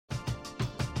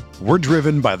We're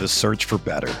driven by the search for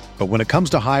better. But when it comes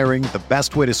to hiring, the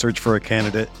best way to search for a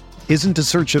candidate isn't to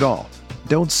search at all.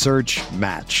 Don't search,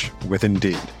 match with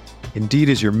Indeed. Indeed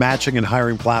is your matching and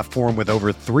hiring platform with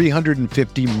over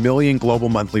 350 million global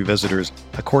monthly visitors,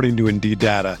 according to Indeed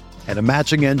data, and a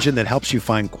matching engine that helps you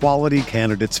find quality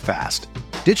candidates fast.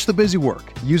 Ditch the busy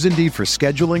work. Use Indeed for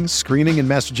scheduling, screening, and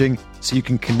messaging so you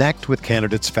can connect with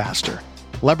candidates faster.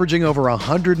 Leveraging over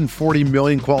 140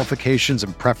 million qualifications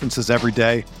and preferences every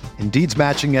day, Indeed's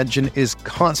matching engine is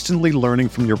constantly learning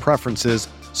from your preferences,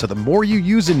 so the more you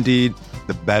use Indeed,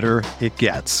 the better it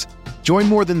gets. Join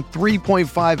more than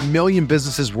 3.5 million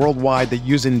businesses worldwide that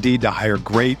use Indeed to hire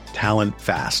great talent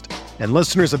fast. And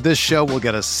listeners of this show will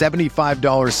get a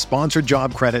 $75 sponsored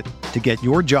job credit to get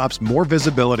your jobs more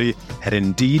visibility at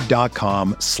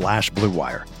Indeed.com/Blue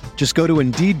Wire. Just go to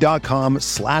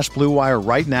Indeed.com/Blue Wire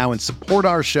right now and support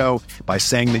our show by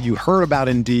saying that you heard about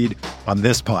Indeed on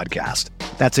this podcast.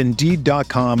 That's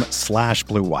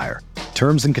Indeed.com/Blue Wire.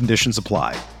 Terms and conditions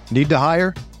apply. Need to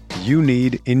hire? You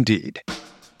need Indeed.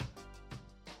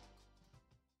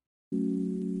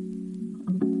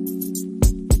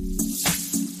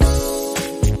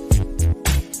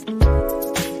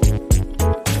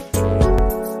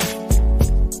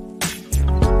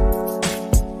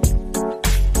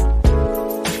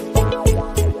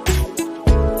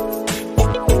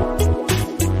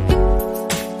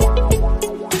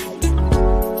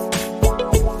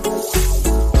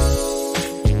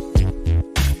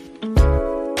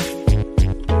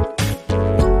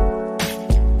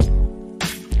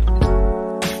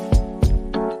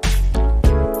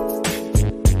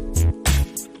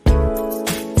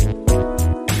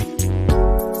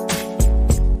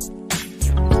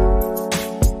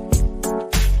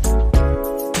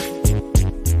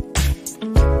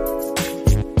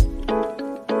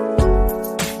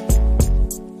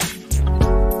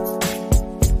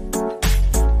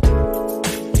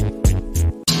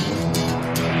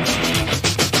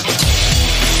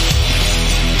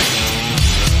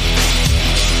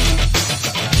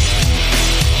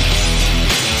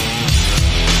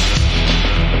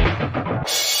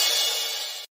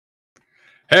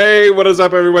 Hey, what is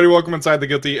up, everybody? Welcome inside the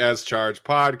Guilty as Charged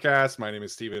podcast. My name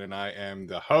is Steven, and I am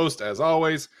the host, as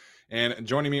always. And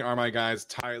joining me are my guys,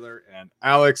 Tyler and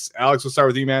Alex. Alex, we'll start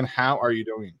with you, man. How are you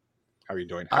doing? How are you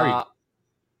doing? Why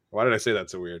did I say that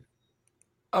so weird?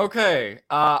 Okay,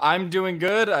 I'm doing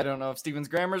good. I don't know if Steven's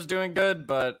grammar's doing good,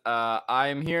 but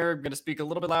I'm here. I'm going to speak a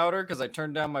little bit louder because I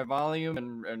turned down my volume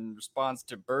in response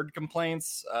to bird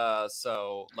complaints.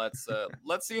 So let's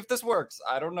see if this works.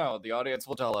 I don't know. The audience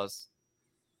will tell us.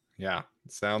 Yeah,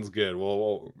 sounds good.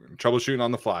 We'll troubleshooting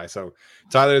on the fly. So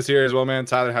Tyler is here as well, man.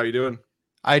 Tyler, how you doing?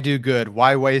 I do good.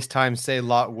 Why waste time? Say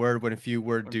lot word when a few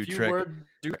word do trick.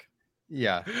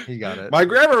 Yeah, he got it. My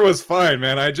grammar was fine,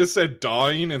 man. I just said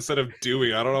dawing instead of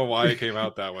doing. I don't know why it came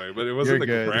out that way, but it wasn't the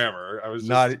grammar. I was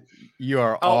not. You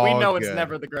are. Oh, all we know good. It's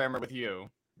never the grammar with you.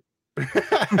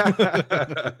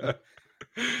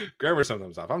 Grammar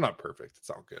sometimes off. I'm not perfect. It's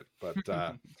all good, but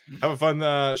have a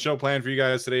fun show planned for you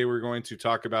guys today. We're going to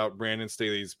talk about Brandon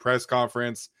Staley's press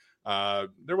conference.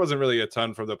 There wasn't really a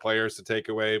ton from the players to take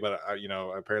away, but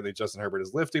apparently Justin Herbert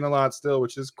is lifting a lot still,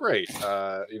 which is great.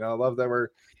 I love that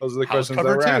those are the questions that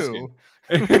we're asking.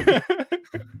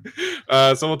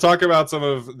 So we'll talk about some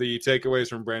of the takeaways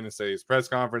from Brandon Staley's press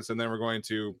conference, and then we're going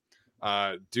to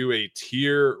do a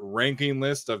tier ranking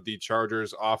list of the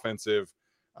Chargers offensive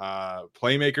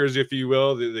playmakers, if you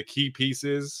will, the key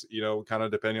pieces, kind of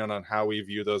depending on how we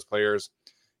view those players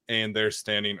and their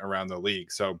standing around the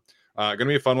league. So going to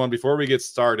be a fun one. Before we get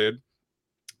started,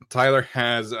 Tyler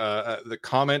has the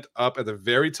comment up at the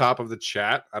very top of the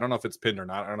chat. I don't know if it's pinned or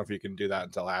not. I don't know if you can do that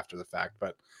until after the fact,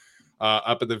 but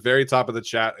up at the very top of the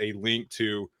chat, a link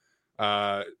to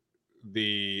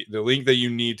the link that you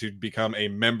need to become a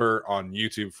member on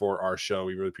YouTube for our show.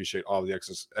 We really appreciate all the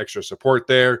extra support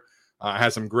there. It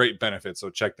has some great benefits, so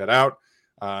check that out.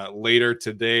 Later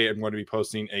today, I'm going to be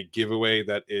posting a giveaway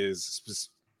that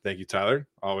is thank you, Tyler,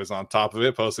 always on top of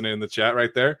it, posting it in the chat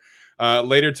right there.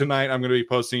 Later tonight, I'm going to be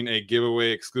posting a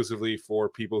giveaway exclusively for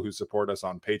people who support us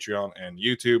on Patreon and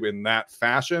YouTube in that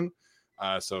fashion.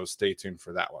 So stay tuned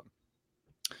for that one.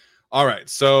 All right.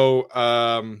 So,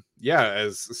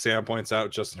 as Sam points out,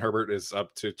 Justin Herbert is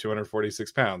up to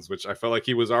 246 pounds, which I felt like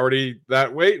he was already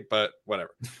that weight, but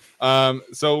whatever.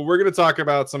 So we're going to talk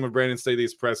about some of Brandon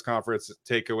Staley's press conference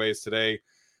takeaways today.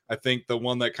 I think the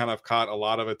one that kind of caught a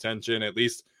lot of attention, at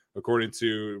least according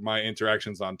to my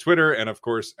interactions on Twitter, and of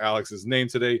course, Alex's name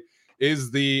today,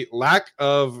 is the lack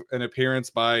of an appearance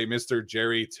by Mr.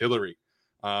 Jerry Tillery.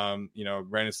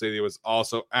 Brandon Staley was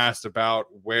also asked about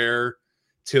where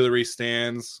Tillery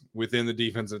stands within the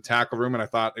defensive tackle room. And I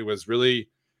thought it was really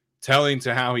telling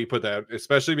to how he put that,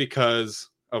 especially because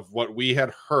of what we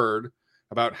had heard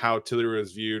about how Tillery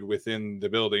was viewed within the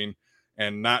building,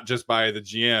 and not just by the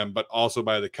GM, but also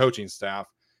by the coaching staff.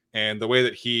 And the way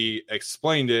that he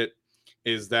explained it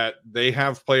is that they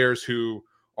have players who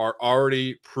are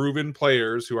already proven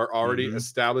players, who are already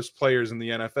established players in the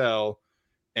NFL,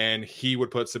 and he would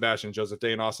put Sebastian Joseph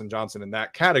Day and Austin Johnson in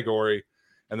that category.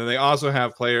 And then they also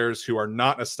have players who are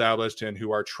not established and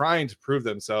who are trying to prove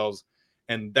themselves.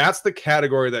 And that's the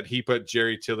category that he put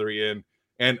Jerry Tillery in,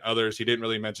 and others. He didn't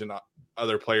really mention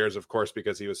other players, of course,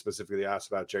 because he was specifically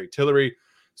asked about Jerry Tillery.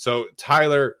 So,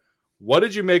 Tyler, what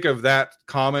did you make of that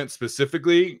comment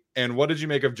specifically? And what did you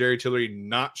make of Jerry Tillery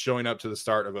not showing up to the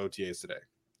start of OTAs today?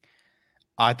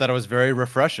 I thought it was very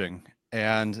refreshing.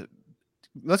 And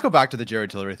let's go back to the Jerry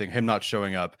Tillery thing, him not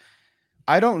showing up.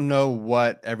 I don't know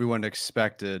what everyone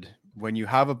expected when you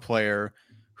have a player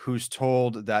who's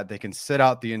told that they can sit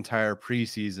out the entire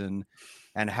preseason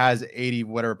and has 80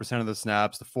 whatever percent of the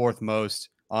snaps, the fourth most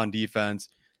on defense,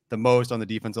 the most on the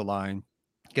defensive line,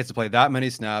 gets to play that many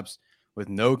snaps with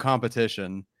no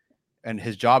competition, and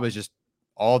his job is just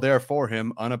all there for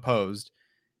him, unopposed.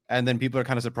 And then people are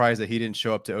kind of surprised that he didn't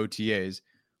show up to OTAs.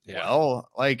 Yeah. Well,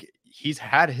 like, he's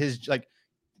had his, like,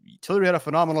 Tillery had a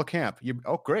phenomenal camp.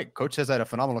 Great. Coach says I had a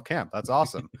phenomenal camp. That's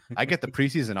awesome. I get the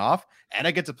preseason off and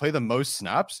I get to play the most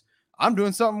snaps. I'm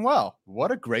doing something well.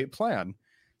 What a great plan.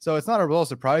 So it's not a real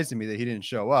surprise to me that he didn't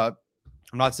show up.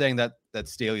 I'm not saying that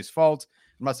that's Staley's fault.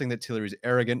 I'm not saying that Tillery's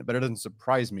arrogant, but it doesn't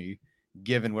surprise me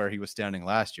given where he was standing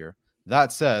last year.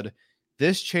 That said,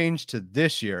 this change to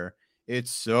this year,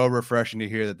 it's so refreshing to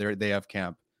hear that they have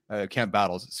camp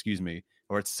battles,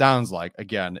 or it sounds like,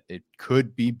 again, it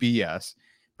could be BS,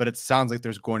 but it sounds like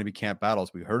there's going to be camp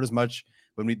battles. We heard as much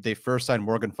when they first signed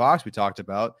Morgan Fox. We talked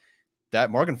about that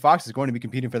Morgan Fox is going to be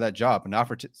competing for that job. And now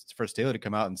for Staley to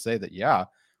come out and say that, yeah,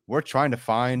 we're trying to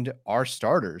find our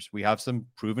starters. We have some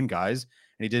proven guys.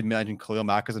 And he did mention Khalil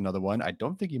Mack as another one. I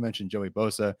don't think he mentioned Joey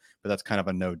Bosa, but that's kind of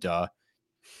a no duh.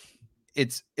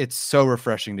 It's so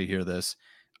refreshing to hear this.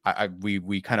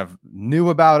 We kind of knew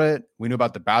about it. We knew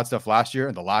about the bad stuff last year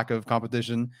and the lack of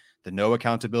competition, the no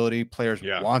accountability, players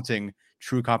wanting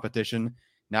true competition.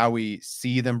 Now we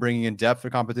see them bringing in depth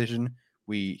for competition.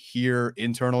 We hear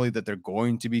internally that they're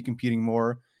going to be competing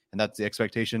more, and that's the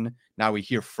expectation. Now we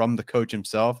hear from the coach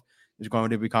himself there's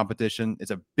going to be competition. It's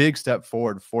a big step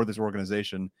forward for this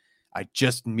organization. I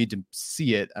just need to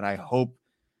see it, and I hope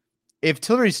if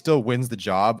Tillery still wins the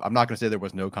job, I'm not going to say there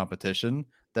was no competition.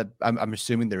 That I'm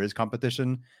assuming there is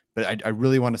competition, but I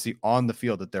really want to see on the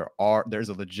field that there's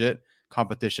a legit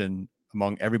competition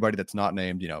among everybody that's not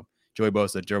named, Joey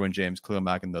Bosa, Derwin James, Khalil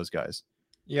Mack, and those guys.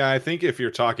 Yeah, I think if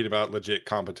you're talking about legit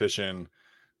competition,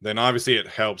 then obviously it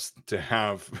helps to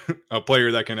have a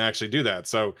player that can actually do that.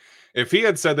 So if he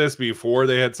had said this before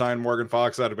they had signed Morgan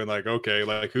Fox, I'd have been like, okay,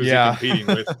 like who's he competing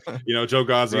with? Joe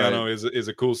Gaziano is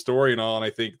a cool story and all. And I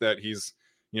think that he's,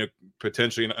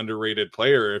 potentially an underrated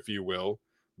player, if you will.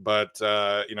 But,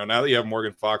 now that you have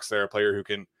Morgan Fox there, a player who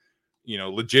can,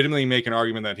 legitimately make an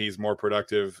argument that he's more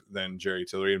productive than Jerry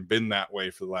Tillery and been that way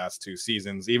for the last 2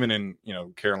 seasons, even in,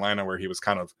 Carolina, where he was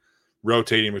kind of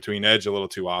rotating between edge a little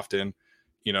too often.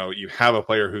 You have a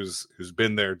player who's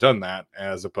been there, done that,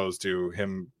 as opposed to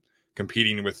him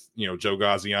competing with, Joe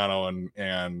Gaziano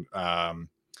and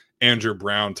Andrew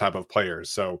Brown type of players.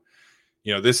 So,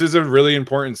 this is a really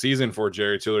important season for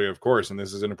Jerry Tillery, of course, and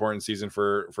this is an important season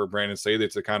for Brandon Staley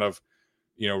to kind of,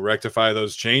 rectify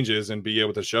those changes and be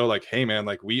able to show like, hey man,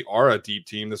 like we are a deep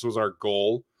team. This was our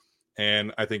goal.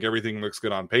 And I think everything looks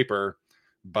good on paper.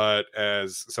 But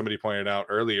as somebody pointed out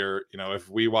earlier, if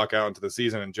we walk out into the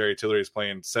season and Jerry Tillery is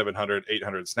playing 700,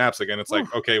 800 snaps again, it's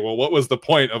like, okay, well, what was the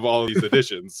point of all of these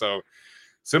additions? So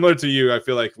similar to you, I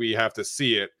feel like we have to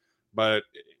see it, but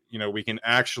we can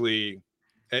actually,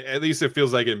 at least it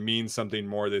feels like it means something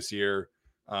more this year.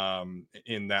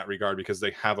 In that regard, because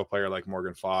they have a player like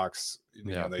Morgan Fox.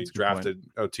 They drafted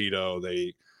Otito.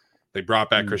 They brought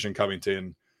back Christian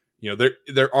Covington.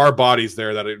 There are bodies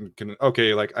there that it can.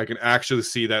 Okay, like I can actually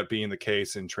see that being the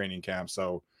case in training camp.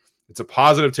 So it's a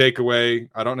positive takeaway.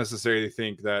 I don't necessarily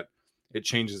think that it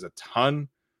changes a ton,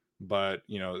 but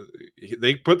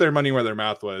they put their money where their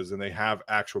mouth was, and they have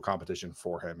actual competition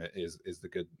for him. It is the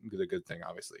good thing,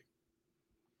 obviously.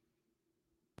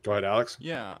 Go ahead, Alex.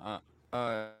 Yeah.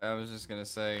 I was just gonna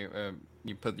say,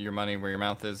 you put your money where your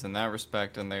mouth is in that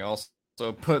respect, and they also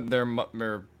put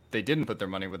they didn't put their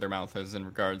money where their mouth is in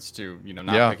regards to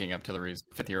not picking up Tillery's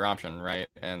 5th-year option, right?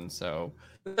 And so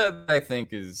that I think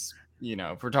is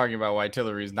if we're talking about why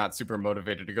Tillery's not super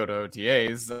motivated to go to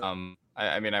OTAs,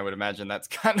 I mean, I would imagine that's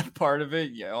kind of part of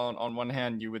it. Yeah, on one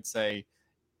hand, you would say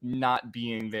not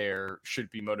being there should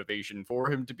be motivation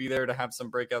for him to be there to have some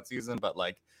breakout season, but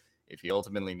like if he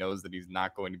ultimately knows that he's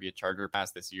not going to be a Charger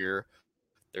past this year,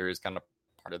 there is kind of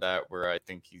part of that where I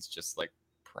think he's just like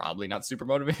probably not super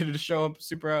motivated to show up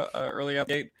super early out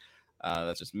the gate.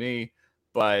 That's just me,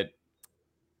 but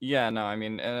yeah, no, I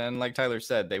mean, and like Tyler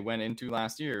said, they went into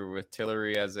last year with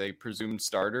Tillery as a presumed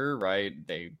starter, right?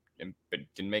 They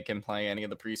didn't make him play any of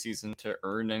the preseason to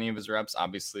earn any of his reps.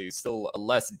 Obviously, still a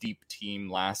less deep team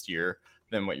last year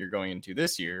than what you're going into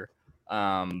this year.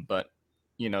 But,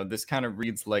 you know, this kind of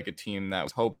reads like a team that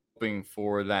was hoping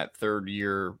for that third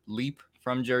year leap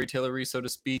from Jerry Tillery, so to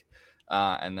speak,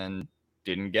 and then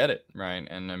didn't get it, right?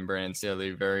 And then Brandon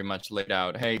Staley very much laid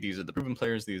out, hey, these are the proven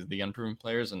players, these are the unproven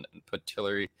players, and put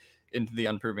Tillery into the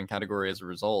unproven category as a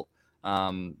result.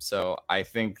 So I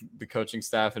think the coaching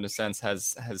staff, in a sense,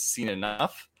 has seen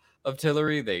enough of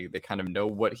Tillery. They kind of know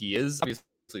what he is. Obviously,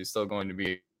 he's still going to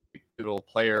be a pivotal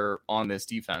player on this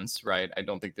defense, right? I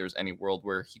don't think there's any world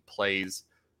where he plays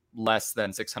less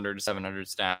than 600 to 700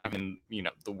 snap in, you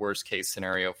know, the worst case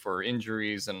scenario for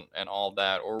injuries and all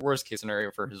that, or worst case scenario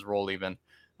for his role even.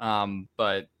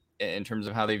 But in terms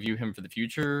of how they view him for the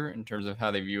future, in terms of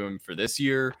how they view him for this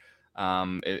year,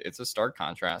 it's a stark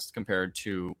contrast compared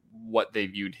to what they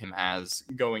viewed him as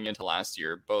going into last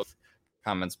year. Both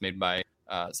comments made by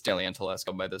Staley and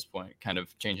Telesco by this point kind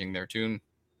of changing their tune.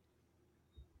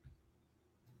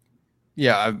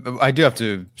 Yeah, I do have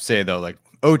to say though, like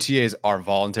OTAs are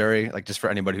voluntary. Like just for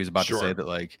anybody who's about Sure. to say that,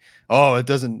 like, oh, it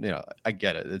doesn't, you know, I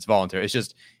get it. It's voluntary. It's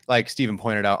just like Steven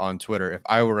pointed out on Twitter. If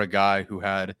I were a guy who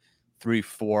had 3,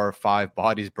 4, 5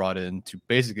 bodies brought in to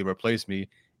basically replace me,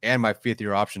 and my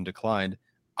 5th-year option declined,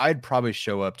 I'd probably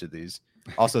show up to these.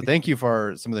 Also, thank you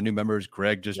for some of the new members.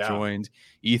 Greg just joined.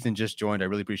 Ethan just joined. I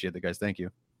really appreciate that, guys. Thank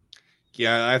you.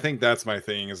 Yeah, I think that's my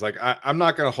thing. Is like I'm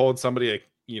not going to hold somebody,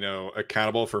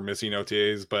 accountable for missing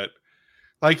OTAs, but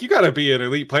like you got to be an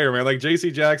elite player, man. Like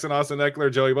J.C. Jackson, Austin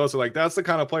Eckler, Joey Bosa, like that's the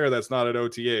kind of player that's not at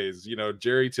OTAs. You know,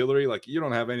 Jerry Tillery, like you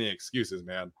don't have any excuses,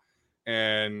 man.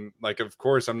 And like, of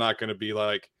course, I'm not going to be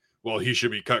like, well, he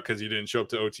should be cut because he didn't show up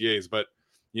to OTAs, but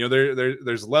you know,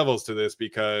 there's levels to this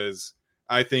because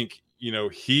I think, you know,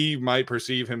 he might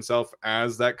perceive himself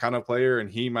as that kind of player and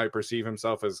he might perceive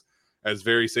himself as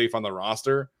very safe on the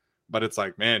roster. But it's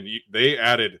like, man, they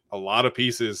added a lot of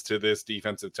pieces to this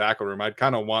defensive tackle room. I'd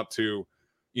kind of want to,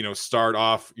 you know, start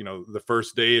off, you know, the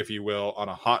first day, if you will, on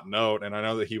a hot note. And I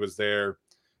know that he was there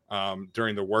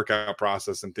during the workout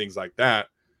process and things like that.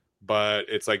 But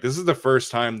it's like, this is the first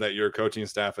time that your coaching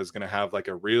staff is going to have like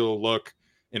a real look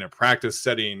in a practice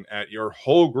setting at your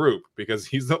whole group, because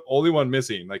he's the only one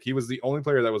missing. Like he was the only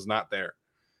player that was not there.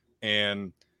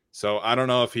 And so I don't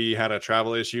know if he had a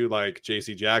travel issue like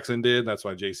JC Jackson did. That's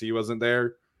why JC wasn't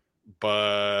there.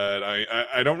 But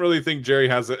I don't really think Jerry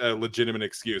has a legitimate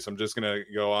excuse. I'm just going to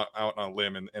go out on a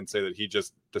limb and say that he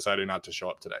just decided not to show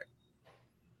up today.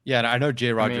 Yeah, and I know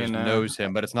Jay Rogers knows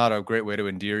him, but it's not a great way to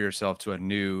endear yourself to a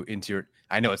new interior.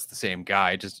 I know it's the same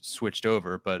guy, just switched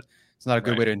over, but it's not a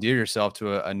good way to endear yourself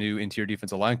to a new interior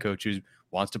defensive line coach who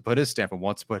wants to put his stamp and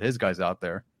wants to put his guys out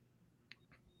there.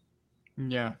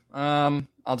 Yeah.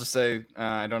 I'll just say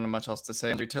I don't have much else to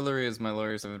say. Andrew Tillery, as my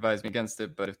lawyers have advised me against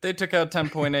it, but if they took out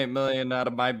 $10.8 million out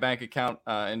of my bank account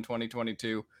in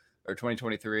 2022 or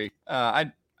 2023,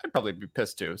 I'd probably be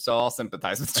pissed too. So I'll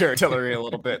sympathize with Jerry Tillery a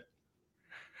little bit.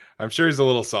 I'm sure he's a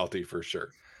little salty for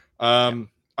sure.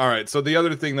 All right. So the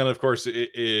other thing that, of course,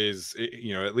 is,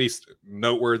 you know, at least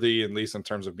noteworthy, at least in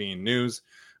terms of being news,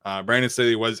 Brandon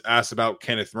Staley was asked about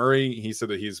Kenneth Murray. He said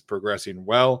that he's progressing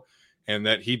well and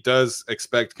that he does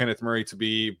expect Kenneth Murray to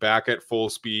be back at full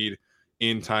speed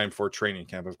in time for training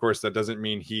camp. Of course, that doesn't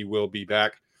mean he will be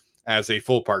back as a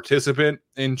full participant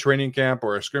in training camp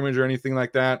or a scrimmage or anything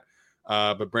like that.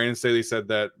 But Brandon Staley said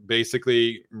that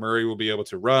basically Murray will be able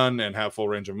to run and have full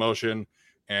range of motion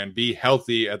and be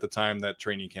healthy at the time that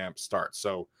training camp starts.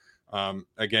 So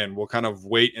again, we'll kind of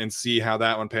wait and see how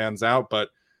that one pans out. But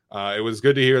it was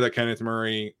good to hear that Kenneth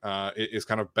Murray is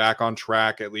kind of back on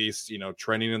track, at least, you know,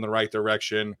 trending in the right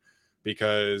direction,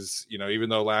 because, you know, even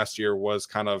though last year was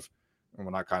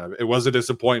it was a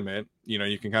disappointment, you know,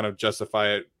 you can kind of justify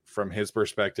it from his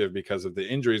perspective because of the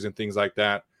injuries and things like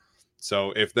that.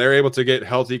 So if they're able to get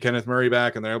healthy Kenneth Murray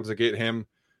back and they're able to get him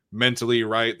mentally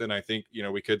right, then I think, you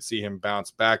know, we could see him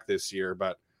bounce back this year.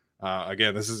 But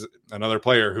again, this is another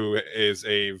player who has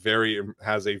a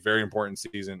very important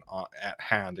season at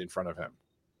hand in front of him.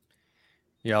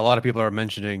 Yeah, a lot of people are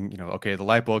mentioning, you know, okay, the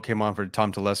light bulb came on for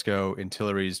Tom Telesco in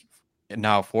Tillery's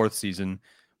now 4th season.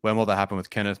 When will that happen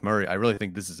with Kenneth Murray? I really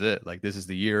think this is it. Like, this is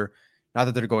the year. Not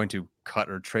that they're going to cut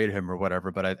or trade him or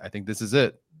whatever, but I think this is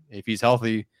it. If he's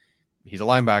healthy, he's a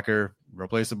linebacker,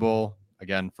 replaceable.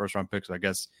 Again, first round pick. So I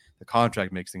guess the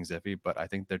contract makes things iffy, but I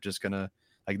think they're just going to,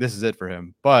 like, this is it for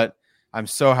him. But I'm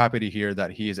so happy to hear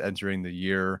that he is entering the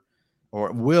year,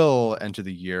 or will enter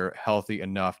the year, healthy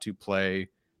enough to play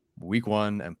week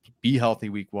 1 and be healthy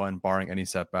week 1, barring any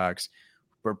setbacks.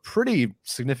 For a pretty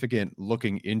significant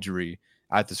looking injury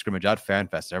at the scrimmage at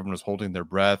FanFest. Everyone was holding their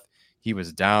breath. He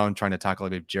was down trying to tackle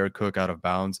Jared Cook out of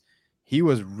bounds. He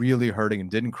was really hurting and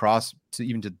didn't cross to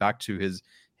even to back to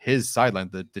his sideline,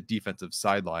 the defensive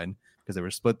sideline, because they were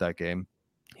split that game.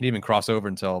 He didn't even cross over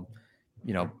until,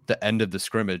 the end of the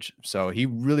scrimmage. So he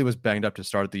really was banged up to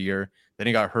start the year. Then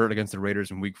he got hurt against the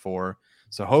Raiders in week 4.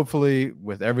 So hopefully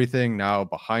with everything now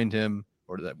behind him,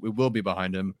 or that we will be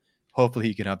behind him, hopefully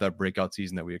he can have that breakout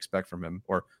season that we expect from him,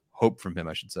 or hope from him,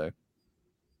 I should say.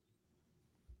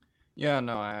 Yeah,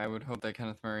 no, I would hope that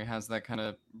Kenneth Murray has that kind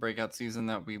of breakout season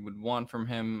that we would want from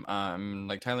him.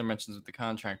 Like Tyler mentions with the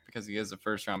contract, because he is a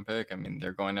first-round pick, I mean,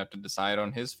 they're going to have to decide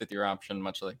on his fifth-year option,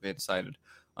 much like they decided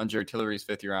on Jerry Tillery's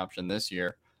fifth-year option this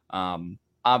year.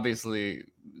 Obviously,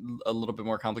 a little bit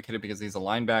more complicated because he's a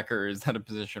linebacker. Is that a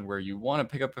position where you want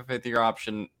to pick up a fifth-year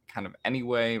option kind of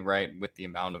anyway, right, with the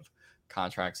amount of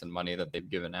contracts and money that they've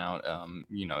given out?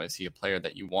 Is he a player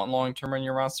that you want long-term on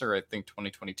your roster? I think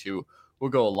 2022 will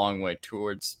go a long way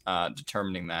towards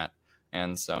determining that.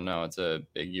 And so, no, it's a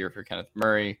big year for Kenneth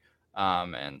Murray.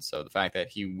 And so the fact that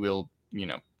he will,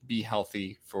 be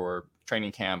healthy for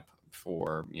training camp,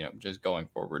 for, just going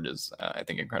forward is, I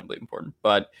think, incredibly important.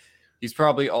 But he's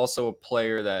probably also a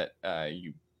player that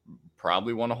you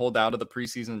probably want to hold out of the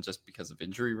preseason just because of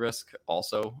injury risk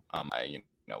also.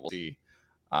 We'll see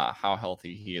how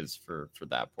healthy he is for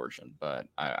that portion. But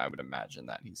I would imagine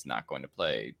that he's not going to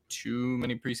play too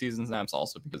many preseason snaps,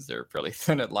 also because they're fairly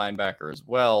thin at linebacker as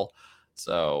well.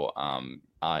 So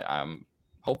I'm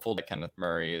hopeful that Kenneth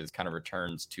Murray kind of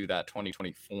returns to that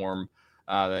 2020 form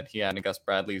that he had in Gus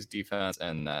Bradley's defense,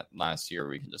 and that last year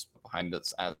we can just put behind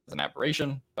us as an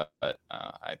aberration. But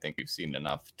I think we've seen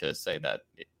enough to say that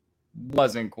it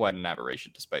wasn't quite an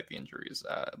aberration despite the injuries,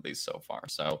 at least so far.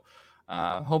 So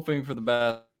hoping for the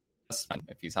best.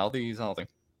 If he's healthy, he's healthy.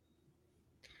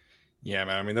 Yeah,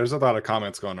 man. I mean, there's a lot of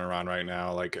comments going around right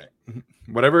now. Like,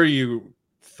 whatever you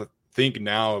think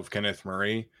now of Kenneth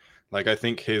Murray, like, I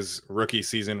think his rookie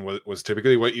season was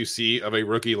typically what you see of a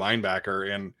rookie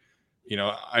linebacker. And,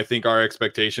 I think our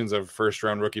expectations of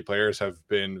first-round rookie players have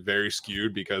been very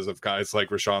skewed because of guys like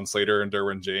Rashawn Slater and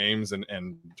Derwin James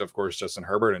and of course, Justin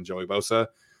Herbert and Joey Bosa.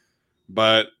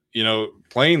 But,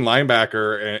 playing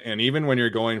linebacker, and even when you're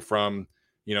going from,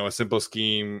 a simple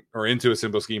scheme or into a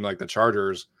simple scheme like the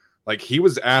Chargers, like, he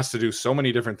was asked to do so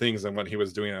many different things than what he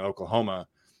was doing at Oklahoma.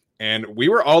 And we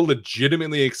were all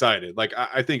legitimately excited. Like,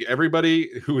 I think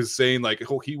everybody who was saying, like,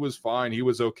 oh, he was fine, he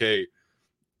was okay,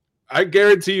 I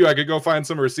guarantee you I could go find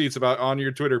some receipts on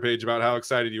your Twitter page about how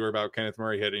excited you were about Kenneth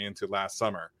Murray heading into last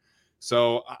summer.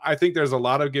 So I think there's a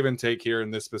lot of give and take here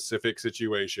in this specific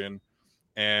situation.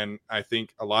 And I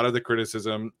think a lot of the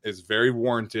criticism is very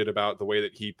warranted about the way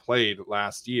that he played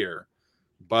last year.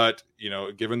 But,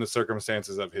 given the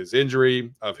circumstances of his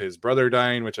injury, of his brother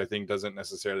dying, which I think doesn't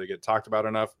necessarily get talked about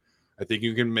enough, I think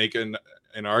you can make an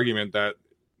argument that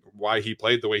why he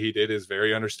played the way he did is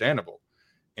very understandable.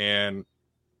 And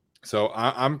so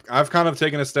I've kind of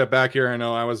taken a step back here. I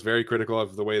know I was very critical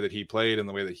of the way that he played and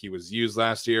the way that he was used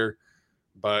last year.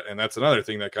 And that's another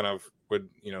thing that kind of would,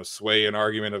 sway an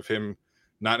argument of him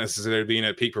not necessarily being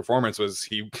at peak performance, was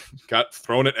he got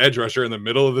thrown at edge rusher in the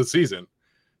middle of the season.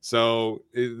 So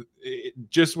it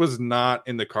just was not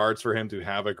in the cards for him to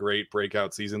have a great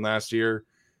breakout season last year.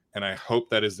 And I hope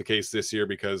that is the case this year,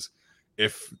 because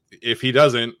if he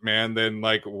doesn't, man, then,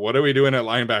 like, what are we doing at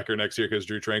linebacker next year? Because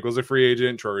Drew Tranquil's a free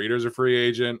agent, Troy Reader's a free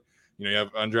agent. You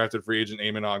have undrafted free agent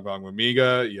Eamon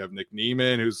Ogbongbemiga. You have Nick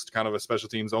Neiman, who's kind of a special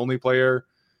teams only player.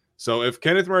 So if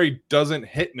Kenneth Murray doesn't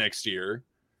hit next year,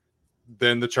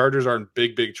 then the Chargers are in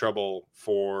big, big trouble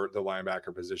for the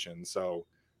linebacker position. So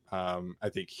I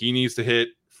think he needs to hit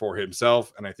for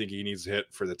himself, and I think he needs to hit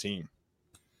for the team.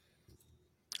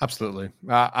 Absolutely.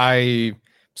 I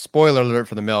spoiler alert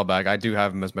for the mailbag, I do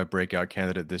have him as my breakout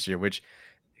candidate this year, which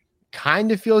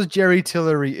kind of feels Jerry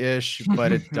Tillery-ish,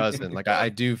 but it doesn't. Like, I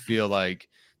do feel like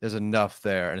there's enough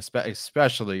there, and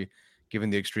especially given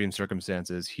the extreme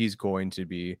circumstances, he's going to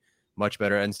be much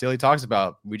better. And Staley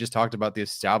we just talked about the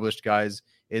established guys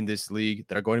in this league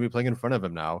that are going to be playing in front of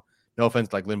him now. No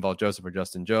offense, like Linval Joseph or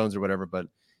Justin Jones or whatever, but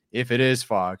if it is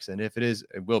Fox, and if it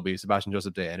will be Sebastian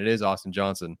Joseph Day, and it is Austin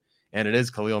Johnson, and it is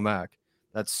Khalil Mack,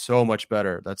 that's so much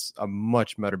better. That's a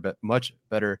much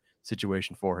better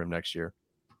situation for him next year.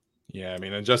 Yeah, I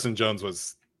mean, and Justin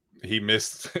Jones he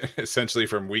missed essentially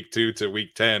from week 2 to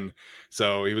week 10.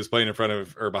 So he was playing in front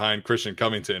of or behind Christian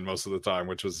Covington most of the time,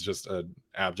 which was just an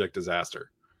abject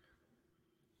disaster.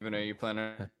 Even are you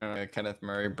planning on a Kenneth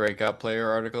Murray breakout player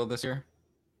article this year?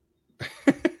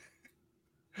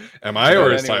 Am I,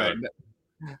 or is anyway, Tyler?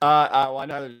 well, I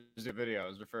know there's a video. I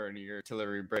was referring to your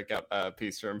Tillery breakout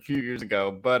piece from a few years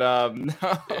ago, but no,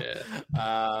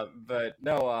 Yeah. but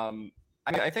no, I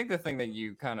mean, I think the thing that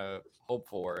you kind of hope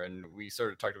for, and we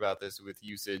sort of talked about this with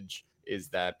usage, is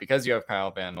that because you have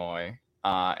Kyle Van Noy,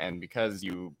 and because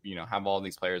you have all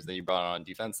these players that you brought on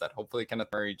defense, that hopefully Kenneth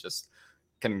Murray just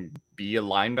can be a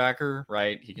linebacker,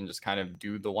 right? He can just kind of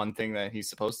do the one thing that he's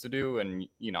supposed to do. And,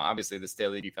 obviously the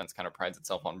Staley defense kind of prides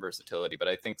itself on versatility, but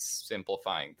I think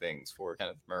simplifying things for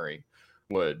Kenneth Murray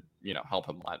would, help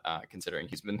him a lot, considering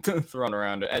he's been thrown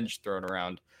around,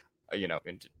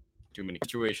 into too many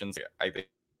situations. I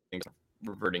think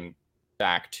reverting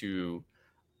back to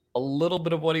a little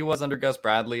bit of what he was under Gus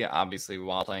Bradley, obviously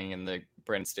while playing in the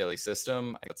Brandon Staley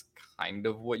system. I think that's kind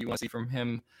of what you want to see from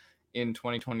him in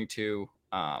 2022.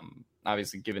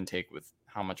 Obviously give and take with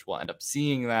how much we'll end up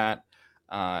seeing that.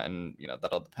 And,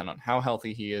 that'll depend on how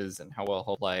healthy he is and how well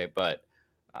he'll play. But,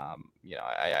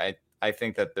 I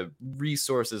think that the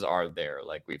resources are there,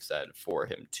 like we've said, for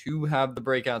him to have the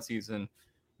breakout season.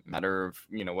 Matter of,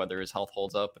 whether his health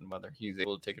holds up and whether he's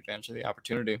able to take advantage of the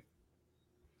opportunity.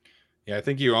 Yeah, I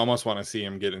think you almost want to see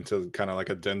him get into kind of like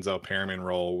a Denzel Perryman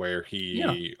role where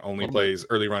he only plays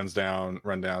early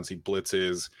rundowns, he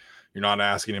blitzes. You're not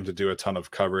asking him to do a ton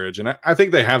of coverage. And I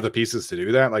think they have the pieces to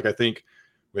do that. Like, I think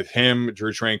with him,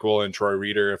 Drew Tranquil, and Troy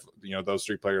Reader, if those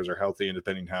three players are healthy and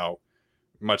depending how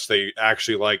much they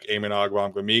actually like Eamon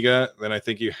Ogbongbemiga, then I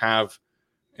think you have,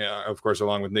 of course,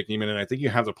 along with Nick Niemann, and I think you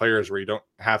have the players where you don't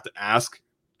have to ask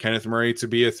Kenneth Murray to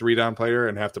be a 3-down player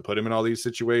and have to put him in all these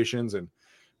situations. And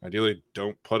ideally,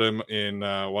 don't put him in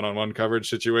one-on-one coverage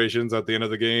situations at the end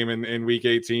of the game in week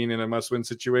 18 in a must-win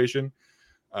situation.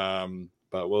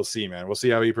 But we'll see, man. We'll see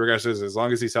how he progresses. As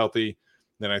long as he's healthy,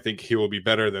 then I think he will be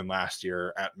better than last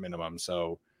year at minimum.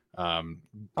 So,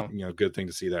 good thing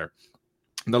to see there.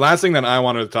 And the last thing that I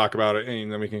wanted to talk about, and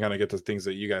then we can kind of get to things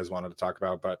that you guys wanted to talk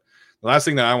about. But the last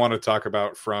thing that I want to talk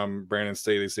about from Brandon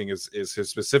Staley's thing is his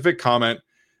specific comment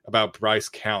about Bryce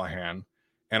Callahan.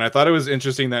 And I thought it was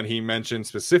interesting that he mentioned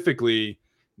specifically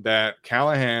that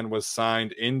Callahan was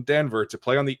signed in Denver to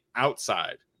play on the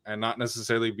outside and not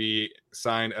necessarily be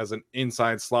signed as an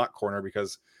inside slot corner,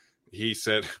 because he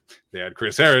said they had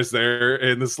Chris Harris there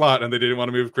in the slot and they didn't want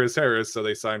to move Chris Harris. So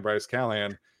they signed Bryce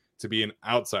Callahan to be an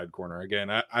outside corner. Again,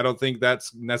 I don't think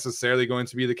that's necessarily going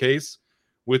to be the case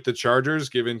with the Chargers,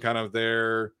 given kind of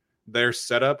their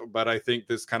setup. But I think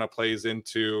this kind of plays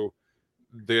into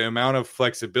the amount of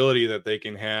flexibility that they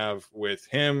can have with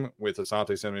him, with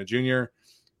Asante Samuel Jr.,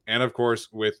 and of course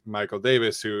with Michael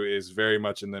Davis, who is very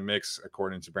much in the mix,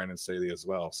 according to Brandon Staley as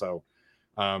well. So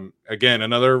again,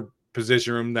 another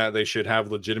position room that they should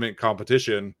have legitimate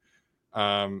competition.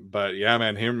 But yeah,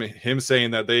 man, him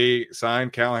saying that they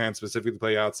signed Callahan specifically to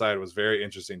play outside was very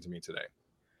interesting to me today.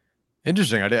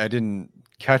 Interesting. I didn't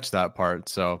catch that part.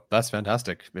 So that's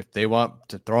fantastic. If they want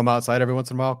to throw him outside every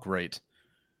once in a while, great.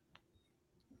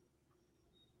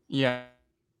 Yeah,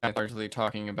 largely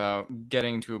talking about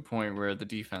getting to a point where the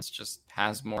defense just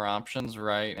has more options,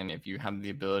 right? And if you have the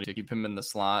ability to keep him in the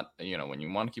slot, when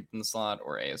you want to keep him in the slot,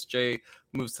 or ASJ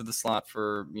moves to the slot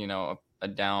for, a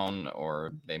down,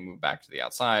 or they move back to the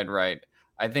outside, right?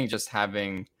 I think just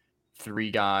having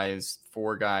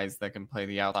 4 guys that can play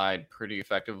the outside pretty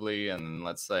effectively, and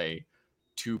let's say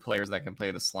 2 players that can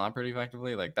play the slot pretty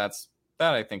effectively, like that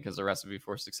I think is a recipe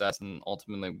for success, and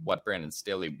ultimately what Brandon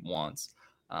Staley wants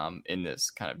in this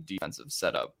kind of defensive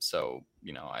setup. So,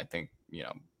 I think,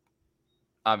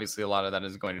 obviously a lot of that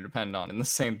is going to depend on, in the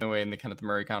same way in the Kenneth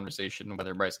Murray conversation,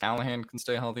 whether Bryce Callahan can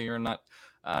stay healthy or not,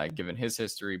 given his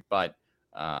history. But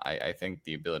I think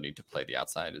the ability to play the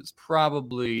outside is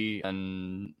probably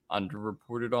an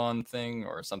underreported on thing,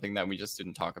 or something that we just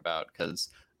didn't talk about because,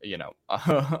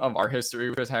 of our history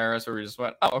with Chris Harris, where we just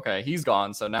went, oh, okay, he's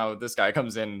gone. So now this guy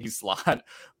comes in and he's slot.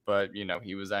 But,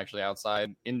 he was actually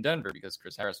outside in Denver because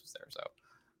Chris Harris was there. So,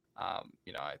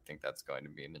 I think that's going to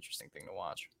be an interesting thing to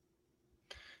watch.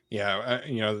 Yeah,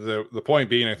 the point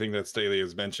being, I think that Staley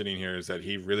is mentioning here is that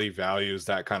he really values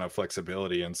that kind of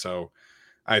flexibility. And so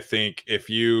I think if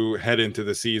you head into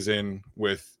the season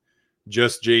with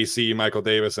just JC, Michael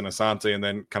Davis, and Asante, and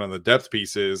then kind of the depth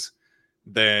pieces,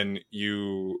 then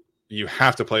you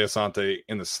have to play Asante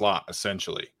in the slot,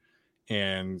 essentially.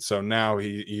 And so now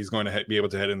he's going to be able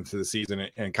to head into the season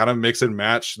and kind of mix and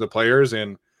match the players.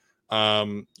 And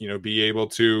be able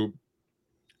to,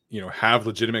 have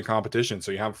legitimate competition.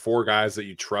 So you have 4 guys that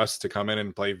you trust to come in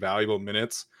and play valuable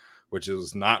minutes, which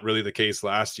is not really the case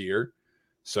last year.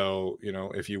 So,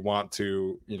 if you want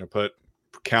to, put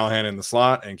Callahan in the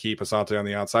slot and keep Asante on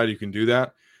the outside, you can do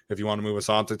that. If you want to move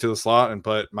Asante to the slot and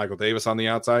put Michael Davis on the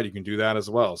outside, you can do that as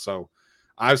well. So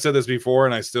I've said this before,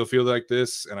 and I still feel like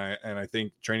this, and I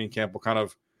think training camp will kind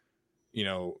of,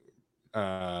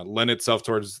 lend itself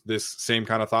towards this same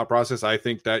kind of thought process. I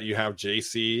think that you have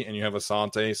JC and you have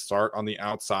Asante start on the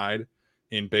outside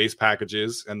in base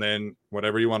packages, and then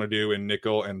whatever you want to do in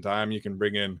nickel and dime, you can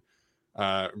bring in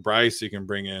Bryce, you can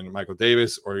bring in Michael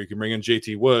Davis, or you can bring in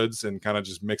JT Woods and kind of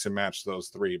just mix and match those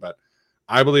 3. But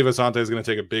I believe Asante is going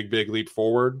to take a big leap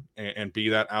forward and be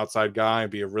that outside guy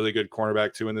and be a really good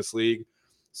cornerback too in this league.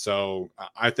 So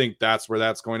I think that's where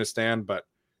that's going to stand. But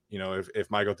if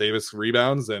Michael Davis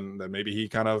rebounds, then maybe he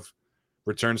kind of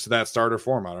returns to that starter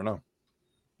form. I don't know.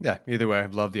 Yeah, either way, I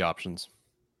love the options.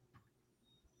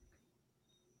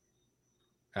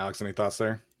 Alex, any thoughts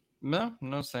there?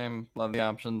 No, same. Love the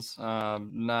options.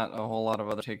 Not a whole lot of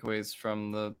other takeaways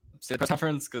from the state press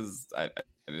conference because I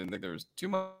didn't think there was too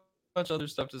much other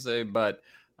stuff to say. But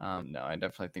no, I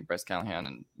definitely think Bryce Callahan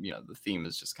and the theme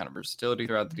is just kind of versatility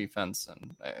throughout the defense,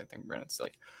 and I think Brandon's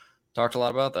talked a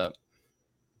lot about that.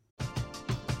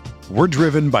 We're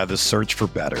driven by the search for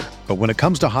better. But when it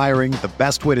comes to hiring, the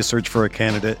best way to search for a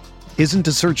candidate isn't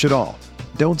to search at all.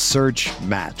 Don't search,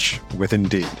 match with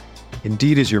Indeed.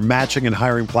 Indeed is your matching and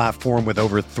hiring platform with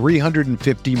over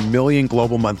 350 million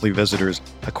global monthly visitors,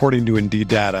 according to Indeed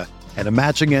data, and a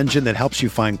matching engine that helps you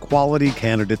find quality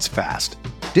candidates fast.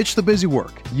 Ditch the busy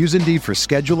work. Use Indeed for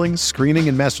scheduling, screening,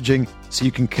 and messaging so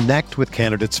you can connect with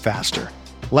candidates faster.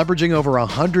 Leveraging over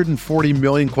 140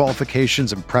 million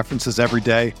qualifications and preferences every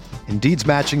day, Indeed's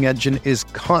matching engine is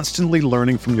constantly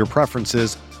learning from your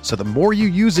preferences, so the more you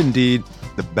use Indeed,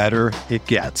 the better it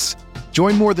gets.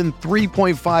 Join more than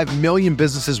 3.5 million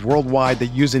businesses worldwide that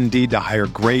use Indeed to hire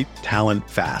great talent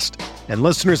fast. And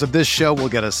listeners of this show will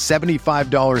get a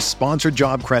 $75 sponsored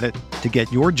job credit to get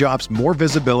your jobs more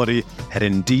visibility at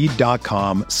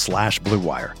Indeed.com/Blue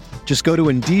Wire. Just go to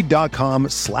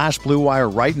Indeed.com/Blue Wire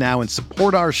right now and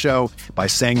support our show by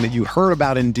saying that you heard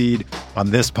about Indeed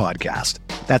on this podcast.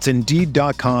 That's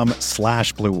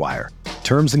Indeed.com/Blue Wire.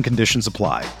 Terms and conditions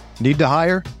apply. Need to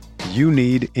hire? You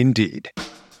need Indeed.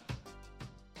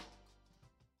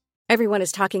 Everyone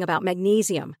is talking about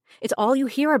magnesium. It's all you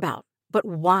hear about. But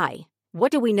why?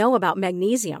 What do we know about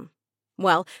magnesium?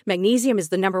 Well, magnesium is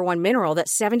the #1 mineral that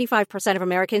 75% of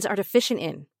Americans are deficient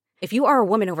in. If you are a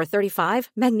woman over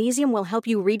 35, magnesium will help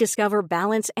you rediscover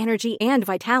balance, energy, and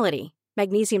vitality.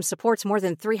 Magnesium supports more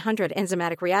than 300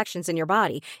 enzymatic reactions in your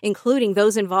body, including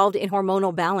those involved in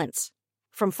hormonal balance.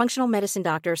 From functional medicine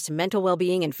doctors to mental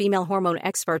well-being and female hormone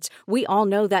experts, we all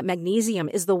know that magnesium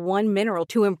is the one mineral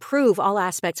to improve all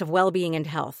aspects of well-being and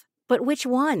health. But which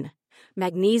one?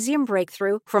 Magnesium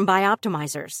Breakthrough from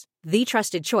Bioptimizers, the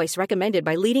trusted choice recommended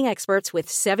by leading experts with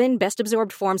 7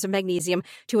 best-absorbed forms of magnesium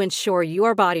to ensure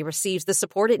your body receives the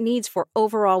support it needs for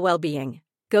overall well-being.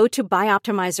 Go to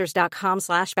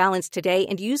bioptimizers.com/balance today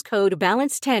and use code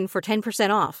BALANCE10 for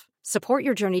 10% off. Support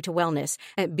your journey to wellness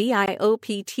at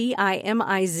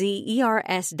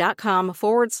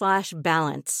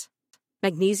bioptimizers.com/balance.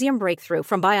 Magnesium Breakthrough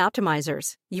from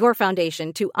Bioptimizers, your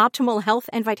foundation to optimal health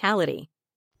and vitality.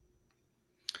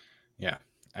 Yeah,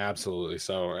 absolutely.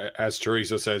 So as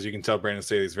Teresa says, you can tell Brandon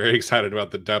Staley is very excited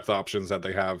about the depth options that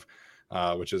they have,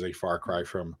 which is a far cry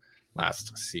from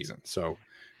last season. So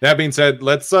that being said,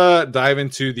 let's dive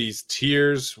into these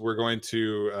tiers. We're going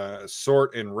to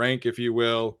sort and rank, if you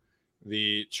will,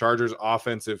 the Chargers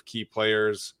offensive key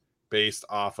players based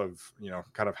off of,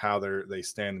 kind of how they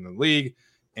stand in the league.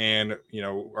 And,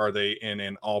 are they in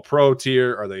an all-pro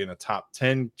tier? Are they in a top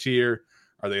 10 tier?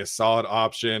 Are they a solid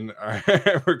option?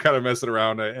 We're kind of messing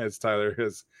around as Tyler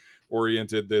has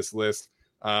oriented this list.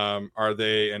 Are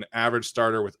they an average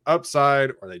starter with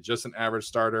upside? Are they just an average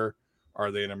starter? Are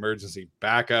they an emergency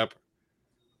backup?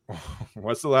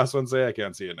 What's the last one say? I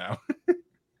can't see it now.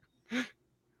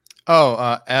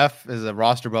 F is a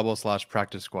roster bubble /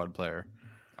 practice squad player.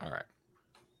 All right.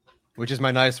 Which is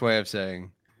my nice way of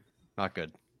saying not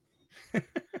good.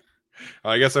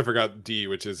 I guess I forgot D,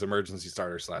 which is emergency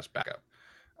starter / backup.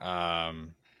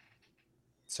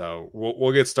 So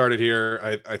we'll get started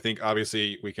here. I think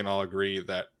obviously we can all agree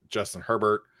that Justin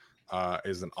Herbert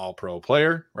is an all-pro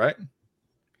player, right?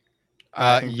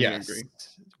 Yes.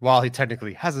 While he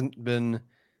technically hasn't been,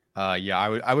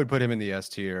 I would put him in the S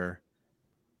tier,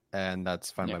 and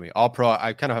that's fine by me. All pro.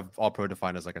 I kind of have all pro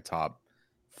defined as like a top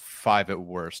 5 at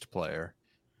worst player.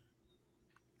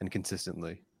 and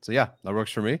consistently. So yeah, that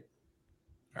works for me.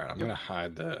 All right, I'm gonna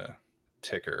hide the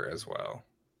ticker as well.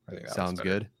 I think that Sounds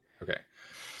good. Okay.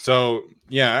 So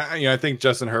yeah, I think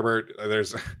Justin Herbert.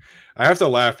 I have to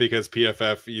laugh because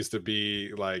PFF used to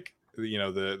be like,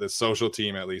 the social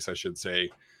team, at least I should say,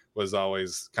 was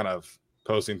always kind of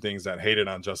posting things that hated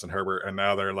on Justin Herbert, and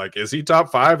now they're like, is he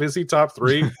top 5? Is he top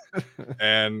 3?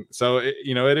 And so it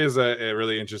is a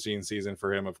really interesting season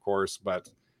for him, of course, but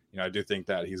I do think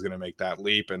that he's going to make that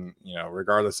leap, and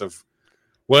regardless of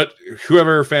what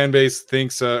whoever fan base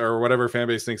thinks or whatever fan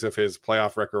base thinks of his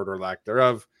playoff record or lack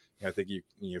thereof, I think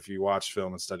if you watch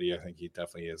film and study, I think he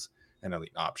definitely is an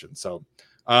elite option. So,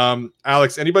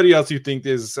 Alex, anybody else you think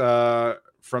is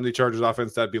from the Chargers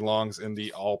offense that belongs in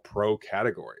the All Pro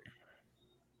category?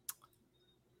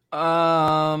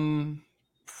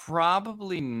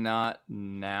 Probably not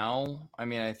now. I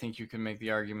mean, I think you can make the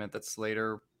argument that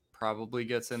Slater probably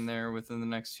gets in there within the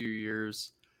next few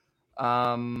years.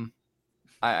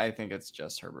 I think it's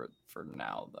just Herbert for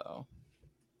now, though.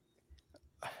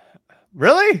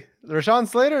 Really? Rashawn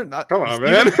Slater? Come on,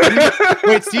 man.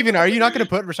 Wait, Steven, are you not going to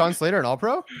put Rashawn Slater in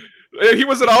All-Pro? He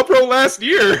was an All-Pro last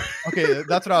year. Okay,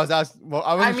 that's what I was asking. Well,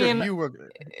 I wasn't sure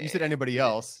if you said anybody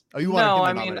else. Oh, you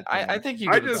wanted him to I think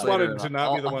I just wanted to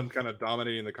not be the one kind of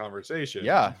dominating the conversation.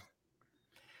 Yeah.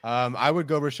 I would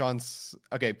go Rashawn.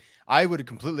 Okay, I would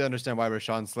completely understand why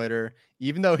Rashawn Slater,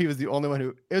 even though he was the only one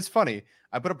who. It was funny.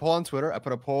 I put a poll on Twitter. I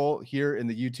put a poll here in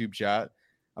the YouTube chat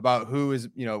about who is,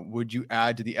 would you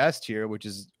add to the S tier, which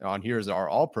is on here is our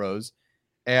All Pros.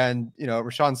 And,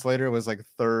 Rashawn Slater was like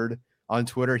 3rd on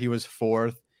Twitter. He was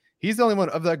 4th. He's the only one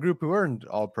of that group who earned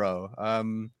All Pro.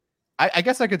 I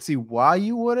guess I could see why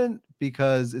you wouldn't,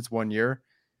 because it's 1 year.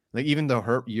 Like even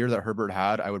the year that Herbert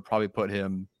had, I would probably put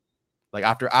him like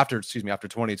after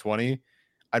 2020,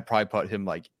 I'd probably put him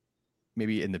like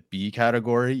maybe in the B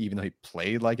category, even though he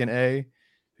played like an A,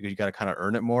 because you got to kind of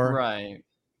earn it more. Right.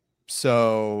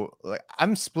 So like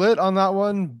I'm split on that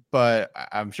one, but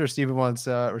I'm sure Steven wants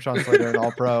Rashawn Slater and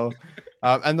All Pro.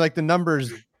 And like the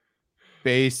numbers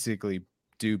basically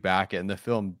do back it, and the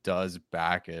film does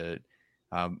back it.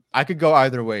 I could go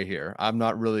either way here. I'm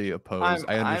not really opposed.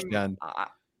 I understand.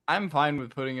 I'm fine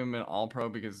with putting him in All Pro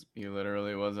because he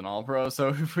literally was an All Pro. So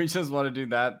if we just want to do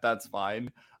that, that's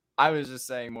fine. I was just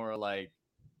saying more like,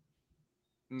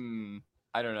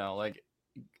 I don't know. Like,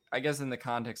 I guess in the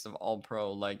context of All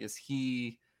Pro, like, is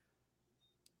he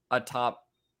a top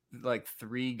like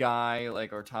 3 guy,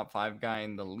 like, or top 5 guy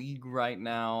in the league right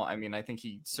now? I mean, I think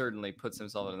he certainly puts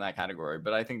himself in that category,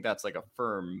 but I think that's like a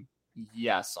firm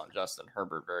yes on Justin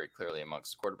Herbert very clearly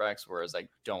amongst quarterbacks, whereas I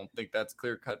don't think that's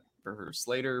clear cut for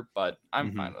Slater, but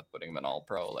I'm fine with putting him in All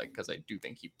Pro, like, because I do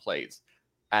think he plays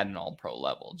at an All Pro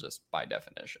level just by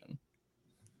definition.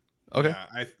 Okay.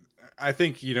 Yeah, I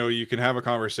think, you can have a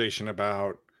conversation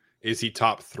about, is he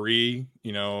top 3?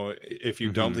 If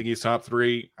you don't think he's top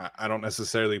 3, I don't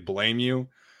necessarily blame you.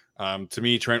 To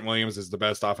me, Trent Williams is the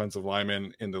best offensive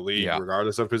lineman in the league,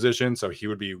 regardless of position. So he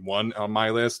would be 1 on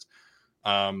my list.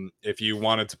 If you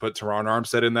wanted to put Teron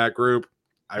Armstead in that group,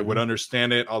 I would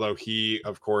understand it. Although he,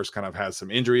 of course, kind of has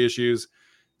some injury issues.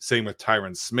 Same with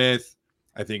Tyron Smith.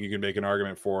 I think you can make an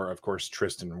argument for, of course,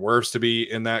 Tristan Wirfs to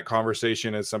be in that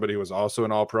conversation as somebody who was also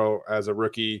an All-Pro as a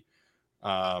rookie.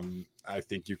 I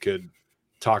think you could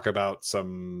talk about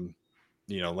some,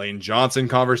 Lane Johnson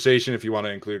conversation if you want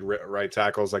to include right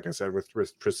tackles, like I said, with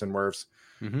Tristan Wirfs.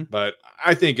 But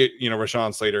I think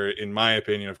Rashawn Slater, in my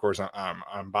opinion, of course,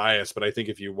 I'm biased, but I think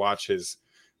if you watch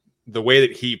the way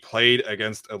that he played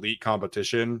against elite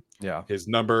competition, his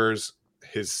numbers,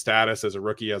 his status as a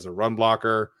rookie, as a run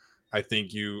blocker, I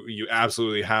think you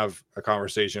absolutely have a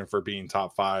conversation for being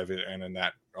top 5 and in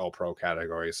that All Pro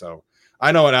category. So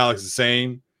I know what Alex is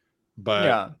saying,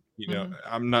 but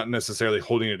I'm not necessarily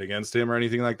holding it against him or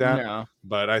anything like that. Yeah.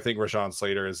 But I think Rashawn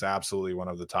Slater is absolutely one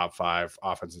of the top 5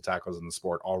 offensive tackles in the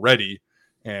sport already,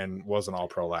 and was an All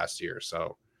Pro last year.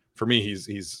 So for me,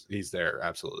 he's there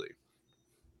absolutely.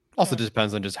 Also, just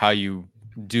depends on just how you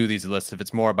do these lists. If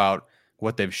it's more about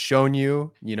what they've shown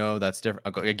you, that's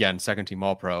different. Again, second team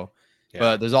All Pro,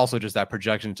 but there's also just that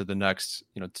projection to the next,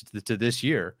 to this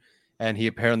year. And he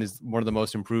apparently is one of the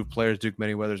most improved players Duke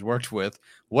Manyweather's worked with,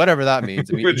 whatever that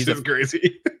means. I mean, which is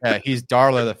crazy. He's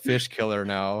Darla the fish killer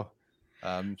now.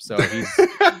 So I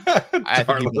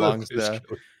think he belongs there.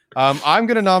 I'm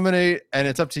going to nominate, and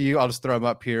it's up to you. I'll just throw him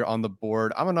up here on the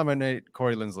board. I'm going to nominate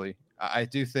Corey Linsley. I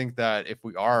do think that if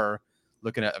we are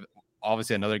looking at,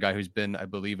 obviously, another guy who's been, I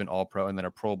believe, an All-Pro and then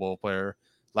a Pro Bowl player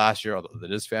last year, although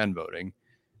that is fan voting.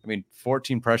 I mean,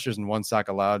 14 pressures and 1 sack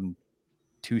allowed in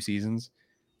 2 seasons.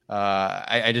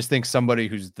 I just think somebody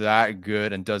who's that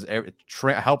good and does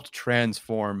helped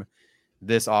transform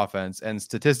this offense, and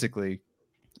statistically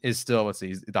is still, let's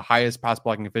see, the highest pass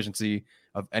blocking efficiency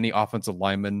of any offensive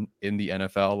lineman in the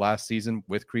NFL last season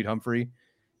with Creed Humphrey.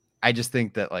 I just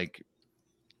think that like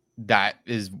that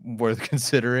is worth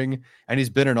considering. And he's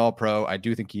been an all-pro. I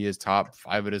do think he is top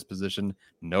 5 at his position.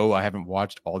 No, I haven't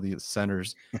watched all the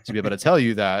centers to be able to tell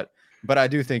you that, but I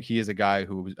do think he is a guy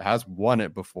who has won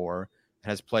it before and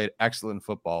has played excellent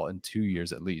football in 2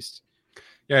 years at least.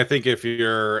 Yeah, I think if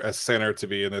you're a center to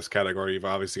be in this category, you've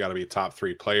obviously got to be a top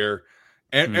 3 player.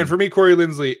 And for me, Corey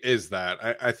Linsley is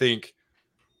that. I think,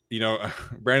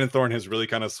 Brandon Thorne has really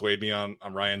kind of swayed me on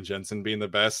Ryan Jensen being the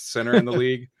best center in the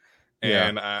league.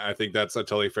 And I think that's a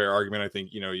totally fair argument. I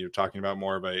think, you're talking about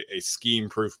more of a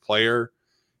scheme-proof player.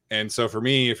 And so for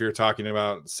me, if you're talking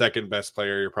about second best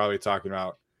player, you're probably talking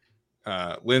about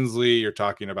Linsley, you're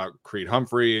talking about Creed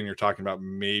Humphrey, and you're talking about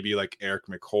maybe like Eric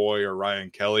McCoy or Ryan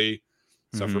Kelly.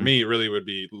 So for me, it really would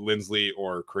be Linsley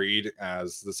or Creed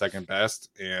as the second best.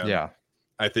 And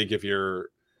I think if you're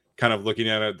kind of looking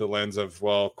at it the lens of,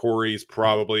 well, Corey's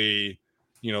probably,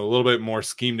 a little bit more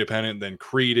scheme dependent than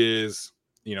Creed is.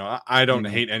 I don't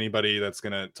hate anybody that's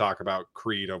going to talk about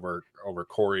Creed over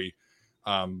Corey.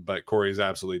 But Corey's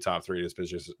absolutely top 3 at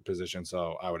his position.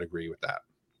 So I would agree with that.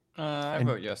 I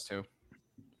vote yes too.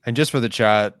 And just for the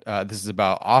chat, this is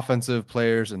about offensive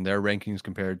players and their rankings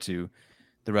compared to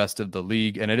the rest of the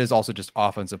league. And it is also just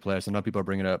offensive players. So now people are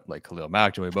bringing up like Khalil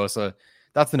Mack, Joey Bosa.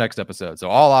 That's the next episode. So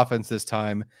all offense this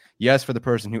time. Yes, for the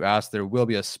person who asked, there will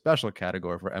be a special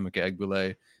category for Emeka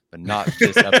Egbule, but not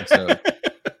this episode.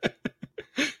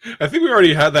 I think we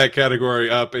already had that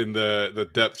category up in the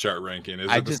depth chart ranking.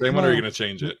 Is it the same one, or are you going to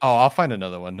change it? Oh, I'll find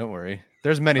another one. Don't worry.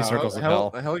 There's many circles of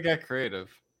hell. The hell got creative.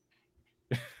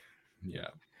 Yeah.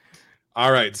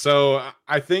 All right. So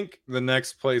I think the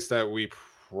next place that we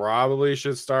probably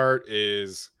should start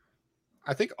is,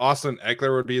 I think Austin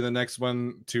Eckler would be the next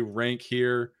one to rank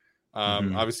here.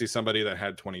 Obviously somebody that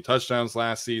had 20 touchdowns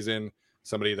last season,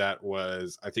 somebody that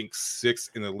was, I think,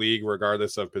 6th in the league,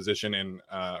 regardless of position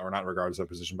or not regardless of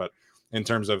position, but in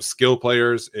terms of skill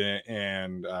players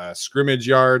and scrimmage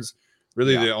yards.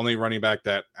 Really, the only running back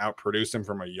that outproduced him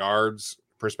from a yards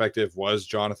perspective was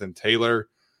Jonathan Taylor.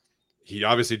 He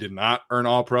obviously did not earn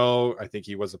All-Pro. I think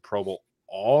he was a Pro Bowl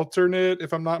alternate,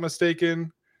 if I'm not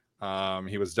mistaken.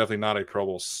 He was definitely not a Pro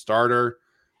Bowl starter,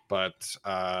 but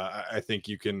I think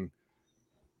you can.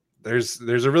 There's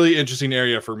a really interesting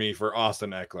area for me for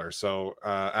Austin Eckler. So,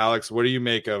 Alex, what do you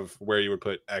make of where you would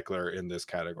put Eckler in this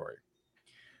category?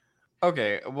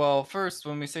 Okay, well, first,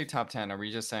 when we say top 10, are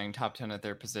we just saying top 10 at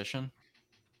their position?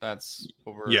 That's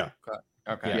what we're... Yeah.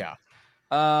 Okay. Yeah.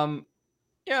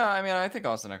 Yeah, I mean, I think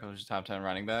Austin Eckler is top 10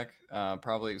 running back,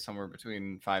 probably somewhere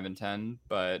between 5 and 10,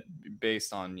 but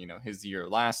based on, his year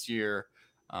last year,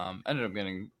 ended up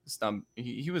getting snubbed.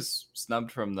 He was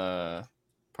snubbed from the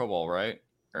Pro Bowl, right?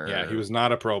 Yeah, he was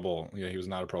not a Pro Bowl. Yeah, he was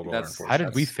not a Pro Bowler. How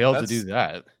did we fail to do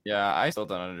that? Yeah, I still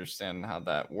don't understand how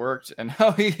that worked and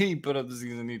how he put up the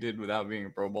season he did without being a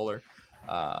Pro Bowler.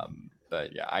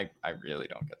 But yeah, I really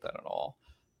don't get that at all.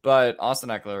 But Austin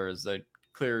Eckler is a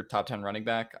clear top 10 running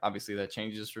back. Obviously, that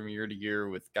changes from year to year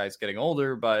with guys getting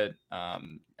older, but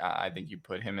I think you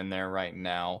put him in there right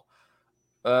now.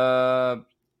 I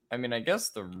mean, I guess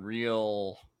the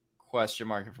real question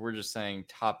mark, if we're just saying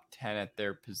top 10 at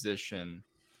their position,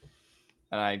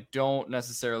 and I don't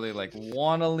necessarily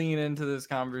want to lean into this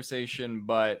conversation,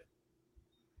 but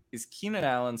is Keenan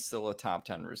Allen still a top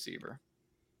 10 receiver?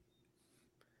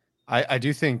 I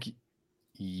do think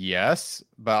yes,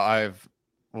 but I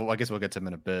guess we'll get to him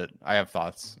in a bit. I have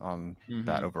thoughts on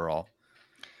that overall.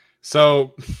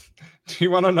 So, do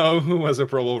you want to know who was a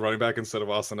Pro Bowl running back instead of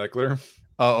Austin Eckler?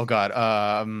 Oh God.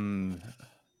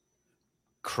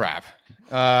 Crap.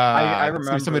 I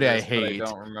remember somebody this, I hate. But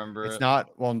I don't remember. It's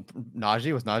not. Well,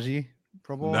 Najee was Najee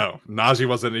Pro Bowl. No, Najee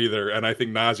wasn't either, and I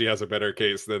think Najee has a better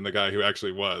case than the guy who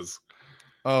actually was.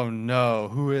 Oh no!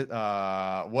 Who is?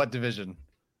 What division?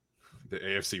 The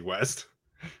AFC West.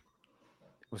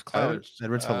 Was Clyde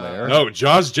Edwards-Helaire? No,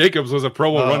 Josh Jacobs was a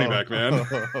Pro Bowl running back, man.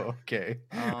 Okay.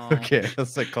 Okay.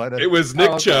 That's like Clyde. It was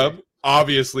Nick Chubb,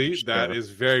 obviously. Sure. That is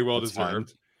very well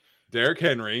deserved. Derrick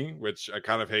Henry, which I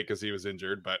kind of hate because he was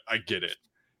injured, but I get it.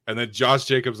 And then Josh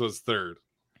Jacobs was third.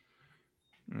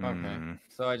 Okay.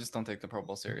 So I just don't take the Pro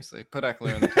Bowl seriously. Put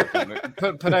Eckler in the top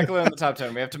 10. Put Eckler in the top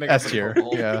 10. We have to make S tier.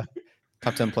 Yeah.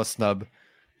 Top 10 plus snub.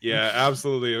 Yeah,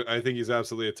 absolutely. I think he's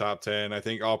absolutely a top 10. I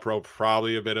think All-Pro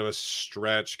probably a bit of a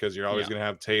stretch because you're always going to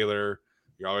have Taylor.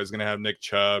 You're always going to have Nick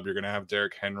Chubb. You're going to have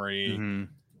Derrick Henry.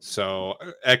 So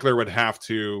Eckler would have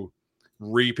to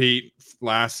repeat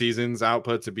last season's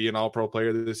output to be an all-pro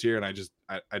player this year. And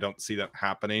I don't see that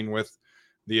happening with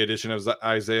the addition of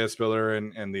Isaiah Spiller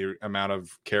and the amount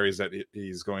of carries that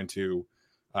he's going to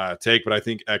take. But I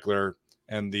think Eckler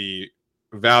and the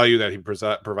value that he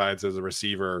provides as a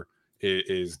receiver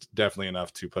is definitely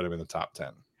enough to put him in the top 10.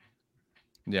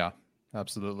 Yeah,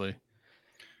 absolutely.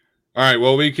 All right.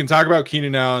 Well, we can talk about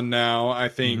Keenan Allen now. I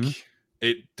think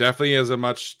it definitely is a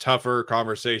much tougher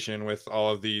conversation with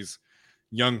all of these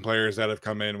young players that have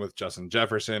come in with Justin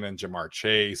Jefferson and Jamar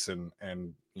Chase. And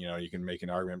you can make an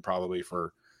argument probably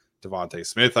for Devontae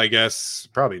Smith, I guess.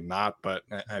 Probably not, but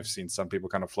I've seen some people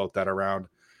kind of float that around.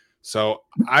 So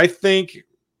I think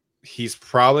he's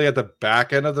probably at the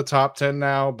back end of the top 10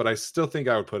 now, but I still think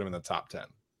I would put him in the top 10.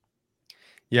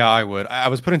 Yeah, I would. I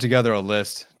was putting together a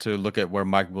list to look at where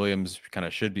Mike Williams kind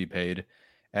of should be paid.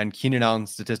 And Keenan Allen,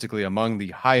 statistically among the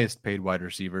highest paid wide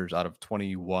receivers out of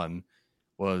 21,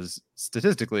 was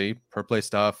statistically per play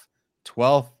stuff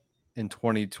 12th in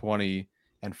 2020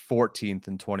 and 14th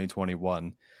in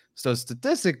 2021. So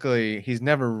statistically, he's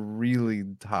never really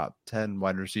top 10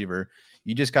 wide receiver.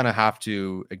 You just kind of have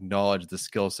to acknowledge the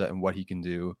skill set and what he can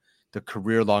do, the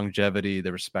career longevity,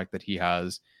 the respect that he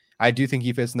has. I do think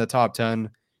he fits in the top 10,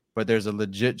 but there's a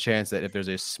legit chance that if there's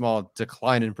a small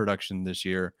decline in production this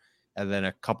year, and then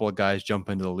a couple of guys jump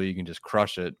into the league and just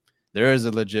crush it, there is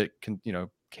a legit,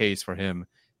 case for him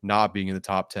not being in the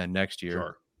top 10 next year.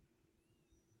 Sure.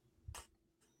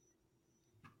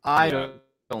 I don't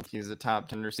think he's a top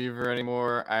 10 receiver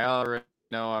anymore. I already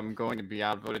know I'm going to be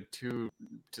outvoted 2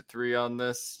 to 3 on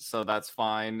this, so that's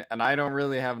fine. And I don't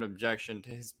really have an objection to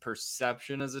his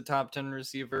perception as a top 10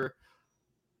 receiver.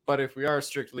 But if we are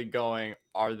strictly going,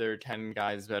 are there 10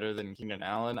 guys better than Keenan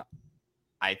Allen?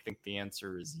 I think the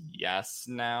answer is yes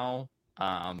now.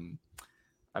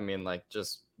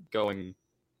 Just going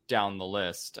down the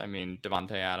list.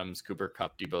 Devontae Adams, Cooper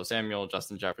Kupp, Deebo Samuel,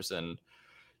 Justin Jefferson,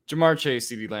 Jamar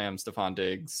Chase, CeeDee Lamb, Stephon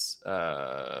Diggs.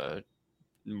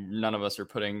 None of us are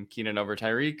putting Keenan over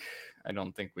Tyreek. I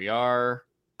don't think we are.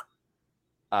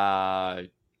 I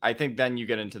think then you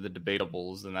get into the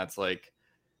debatables, and that's like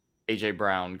AJ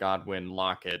Brown, Godwin,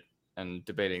 Lockett, and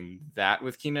debating that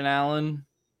with Keenan Allen.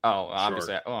 Oh,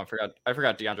 obviously. Sure. I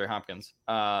forgot DeAndre Hopkins.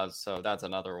 So that's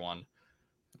another one.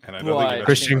 And I don't think you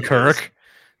Christian Kirk.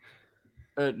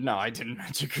 No, I didn't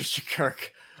mention Christian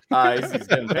Kirk. He's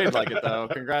getting paid like it though.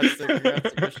 Congrats to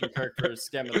Christian Kirk for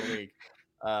scamming the league.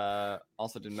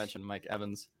 Also didn't mention Mike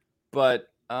Evans, but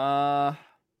yeah,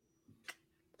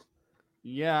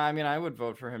 I would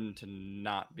vote for him to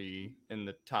not be in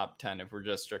the top 10 if we're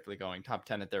just strictly going top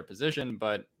 10 at their position.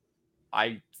 But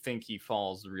I think he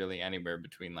falls really anywhere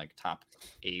between like top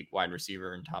 8 wide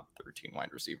receiver and top 13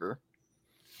 wide receiver.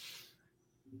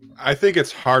 I think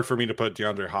it's hard for me to put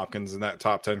DeAndre Hopkins in that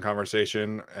top 10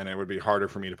 conversation, and it would be harder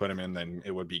for me to put him in than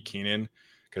it would be Keenan,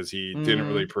 because he didn't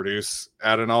really produce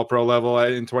at an all-pro level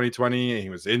in 2020. And he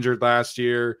was injured last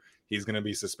year. He's going to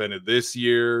be suspended this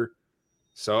year.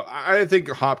 So I think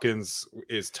Hopkins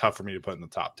is tough for me to put in the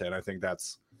top 10. I think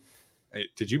that's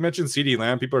 – did you mention CeeDee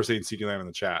Lamb? People are saying CeeDee Lamb in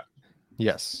the chat.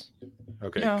 Yes.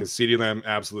 Okay, because CeeDee Lamb,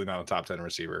 absolutely not a top 10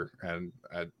 receiver. And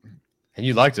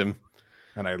you liked him.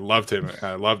 And I loved him.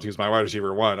 He was my wide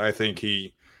receiver 1. I think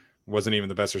he wasn't even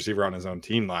the best receiver on his own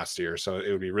team last year. So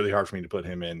it would be really hard for me to put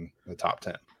him in the top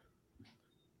 10.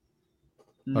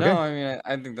 No, Okay.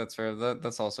 I think that's fair.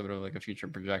 That's also a bit of like a future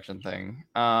projection thing.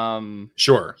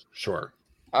 Sure.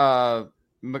 Are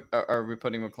we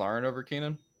putting McLaurin over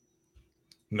Keenan?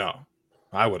 No,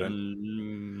 I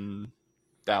wouldn't.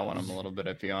 That one I'm a little bit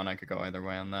iffy on. I could go either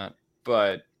way on that.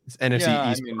 But it's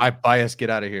NFC East. I bias. Get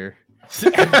out of here.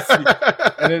 NFC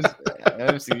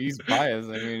East bias.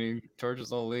 He torches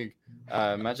the whole league.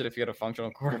 Imagine if he had a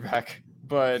functional quarterback.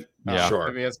 But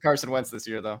sure. He has Carson Wentz this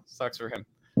year, though. Sucks for him.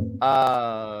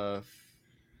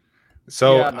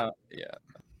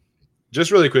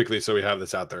 Just really quickly, so we have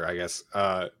this out there, I guess.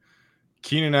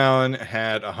 Keenan Allen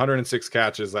had 106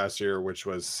 catches last year, which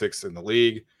was 6th in the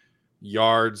league.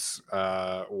 Yards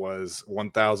was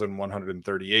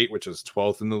 1,138, which is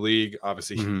 12th in the league.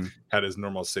 Obviously, he had his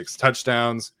normal 6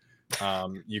 touchdowns.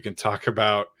 You can talk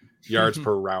about yards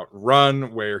per route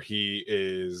run, where he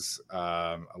is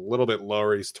a little bit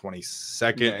lower. He's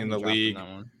 22nd in the league.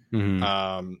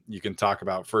 You can talk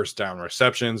about first down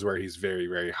receptions, where he's very,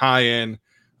 very high in.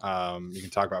 You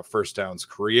can talk about first downs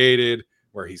created,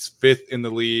 where he's 5th in the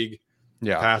league.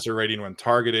 Passer rating when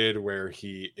targeted, where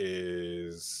he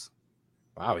is...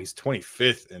 Wow, he's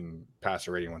 25th in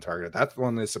passer rating when targeted. That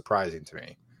one is surprising to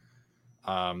me.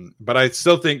 But I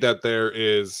still think that there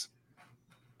is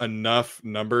enough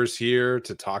numbers here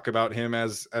to talk about him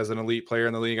as an elite player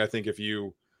in the league. I think if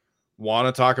you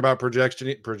want to talk about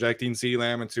projecting CeeDee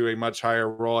Lamb into a much higher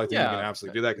role, I think you can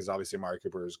absolutely do that because obviously Amari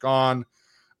Cooper is gone.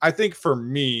 I think for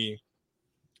me,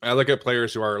 I look at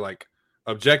players who are like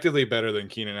objectively better than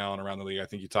Keenan Allen around the league. I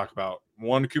think you talk about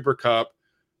 1, Cooper Kupp,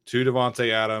 2,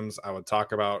 Devontae Adams. I would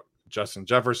talk about Justin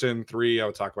Jefferson. 3, I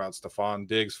would talk about Stephon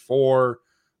Diggs. 4,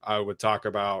 I would talk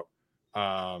about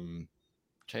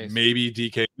maybe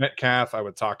DK Metcalf. I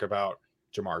would talk about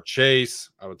Jamar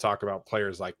Chase. I would talk about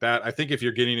players like that. I think if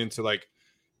you're getting into like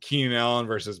Keenan Allen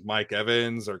versus Mike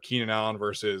Evans or Keenan Allen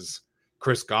versus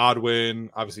Chris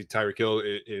Godwin, obviously Tyreek Hill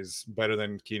is better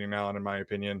than Keenan Allen in my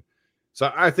opinion.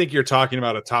 So I think you're talking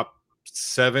about a top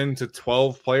 7 to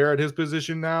 12 player at his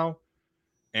position now.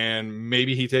 And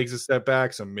maybe he takes a step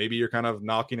back. So maybe you're kind of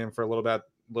knocking him for a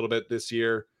little bit this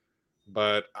year.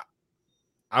 But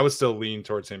I would still lean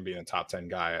towards him being a top 10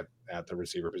 guy at the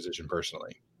receiver position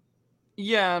personally.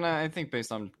 Yeah, and I think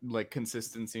based on like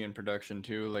consistency and production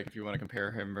too, like if you want to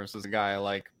compare him versus a guy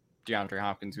like DeAndre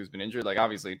Hopkins who's been injured, like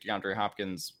obviously DeAndre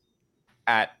Hopkins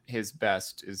at his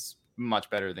best is much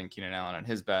better than Keenan Allen at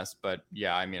his best. But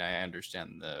yeah, I mean, I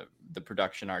understand the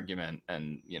production argument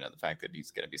and, you know, the fact that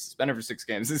he's going to be suspended for 6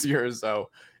 games this year. So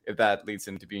if that leads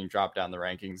him to being dropped down the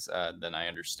rankings, then I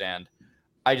understand.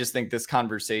 I just think this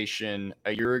conversation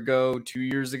a year ago, 2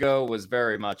 years ago was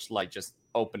very much like just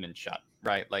open and shut,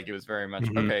 right? Like it was very much,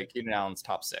 okay, Keenan Allen's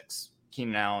top 6.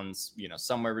 Keenan Allen's, you know,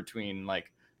 somewhere between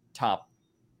like top,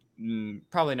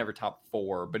 probably never top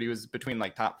 4, but he was between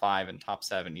like top 5 and top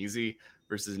 7 easy.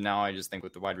 Versus now, I just think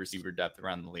with the wide receiver depth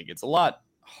around the league, it's a lot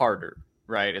harder,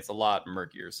 right? It's a lot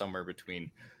murkier, somewhere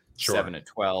between 7 and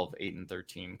 12, 8 and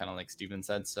 13, kind of like Steven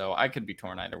said. So I could be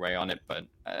torn either way on it, but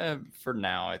for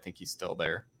now, I think he's still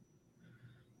there.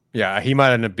 Yeah, he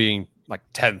might end up being like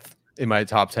 10th in my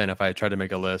top 10 if I tried to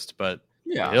make a list, but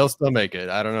yeah, he'll still make it.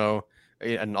 I don't know.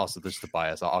 And also, this is the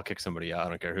bias. I'll kick somebody out. I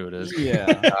don't care who it is. Yeah,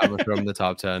 I'm going to throw him in the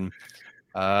top 10.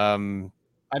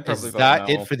 I'd probably is that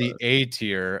it for the A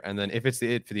tier? And then if it's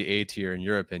it for the A tier, in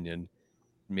your opinion,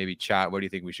 maybe chat, where do you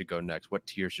think we should go next? What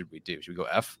tier should we do? Should we go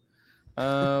F?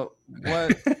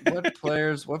 What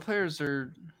players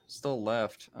are still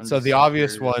left? So the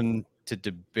obvious one to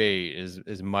debate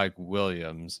is Mike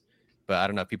Williams, but I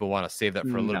don't know if people want to save that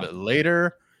for a little bit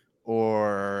later,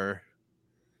 or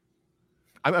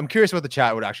I'm curious what the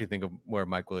chat would actually think of where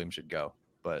Mike Williams should go,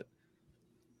 but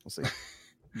we'll see.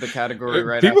 The category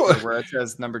after where it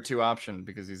says number 2 option,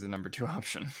 because he's the number 2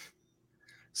 option.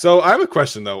 So I have a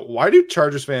question though. Why do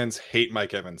Chargers fans hate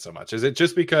Mike Evans so much? Is it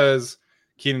just because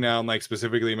Keenan Allen like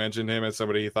specifically mentioned him as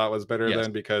somebody he thought was better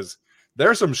than? Because there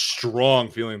are some strong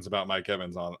feelings about Mike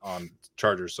Evans on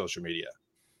Chargers social media.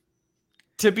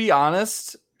 To be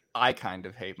honest, I kind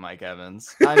of hate Mike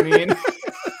Evans. I mean,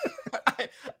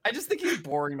 I just think he's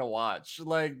boring to watch.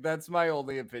 Like that's my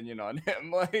only opinion on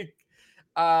him. Like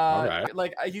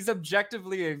he's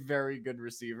objectively a very good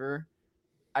receiver.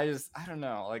 I don't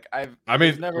know. Like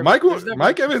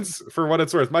Mike Evans, for what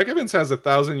it's worth, Mike Evans has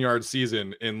 1,000-yard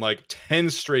season in like 10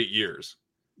 straight years.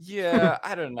 Yeah,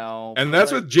 I don't know. And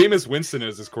that's what Jameis Winston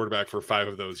is as quarterback for 5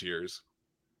 of those years.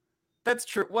 That's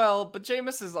true. Well, but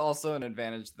Jameis is also an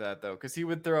advantage to that though, because he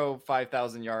would throw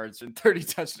 5,000 yards and 30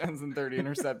 touchdowns and 30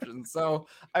 interceptions. So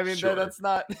I mean, that's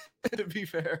not to be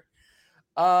fair.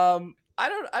 I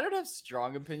don't have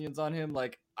strong opinions on him.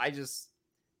 Like I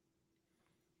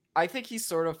think he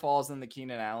sort of falls in the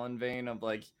Keenan Allen vein of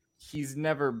like he's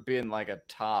never been like a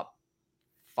top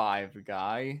 5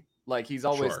 guy. Like he's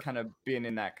always kind of been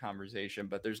in that conversation,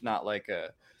 but there's not like a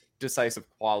decisive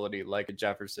quality like a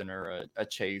Jefferson or a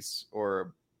Chase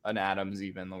or an Adams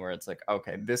even, where it's like,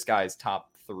 okay, this guy's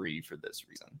top 3 for this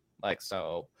reason. Like,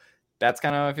 so that's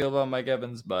kind of how I feel about Mike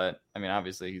Evans. But I mean,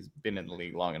 obviously he's been in the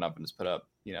league long enough and has put up,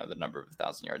 you know, the number of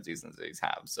 1,000-yard seasons that he's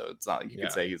have. So it's not like you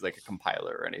could say he's like a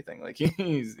compiler or anything. Like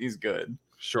he's good.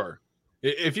 Sure.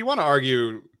 If you want to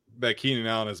argue that Keenan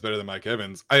Allen is better than Mike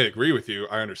Evans, I agree with you.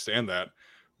 I understand that.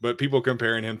 But people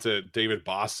comparing him to David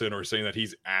Boston or saying that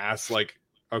he's ass, like,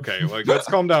 okay, like let's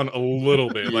calm down a little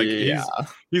bit. Like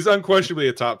he's unquestionably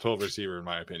a top 12 receiver in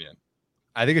my opinion.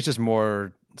 I think it's just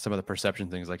more some of the perception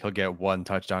things. Like he'll get 1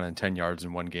 touchdown and 10 yards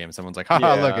in one game. Someone's like,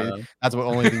 look, that's the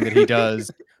only thing that he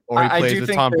does. Or he plays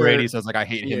with Tom Brady, so it's like I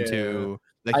hate him too.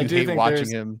 Like you hate watching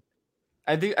him.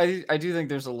 I do think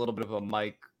there's a little bit of a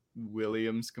Mike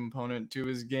Williams component to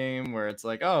his game where it's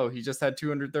like, oh, he just had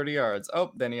 230 yards.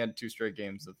 Oh, then he had 2 straight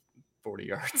games of 40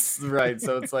 yards, right?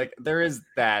 So it's like there is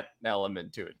that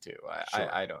element to it too.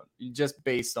 I don't, just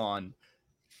based on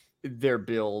their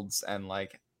builds and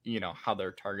like, you know, how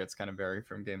their targets kind of vary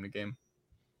from game to game.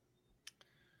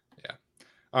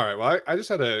 All right. Well, I just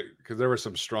had because there were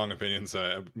some strong opinions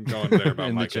going there about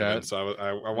In the Mike Evans, chat. so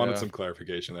I wanted Yeah. some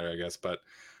clarification there, I guess. But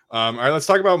all right, let's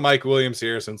talk about Mike Williams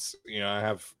here, since I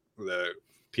have the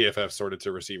PFF sorted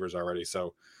to receivers already.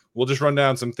 So we'll just run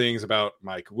down some things about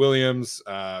Mike Williams.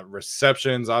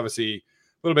 Receptions, obviously, a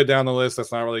little bit down the list.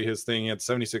 That's not really his thing. He had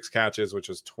 76 catches, which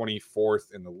was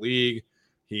 24th in the league.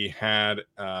 He had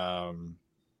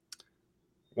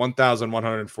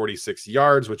 1,146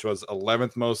 yards, which was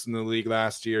 11th most in the league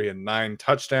last year. He had 9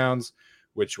 touchdowns,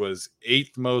 which was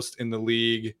 8th most in the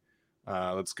league.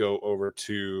 Let's go over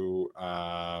to,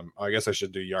 I guess I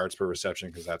should do yards per reception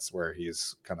because that's where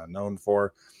he's kind of known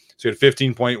for. So he had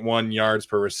 15.1 yards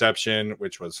per reception,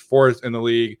 which was 4th in the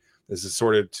league. This is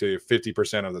sorted to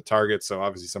 50% of the targets. So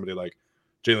obviously somebody like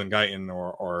Jalen Guyton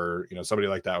or somebody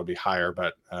like that would be higher.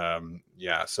 But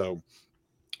yeah, so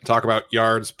talk about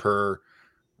yards per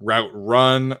route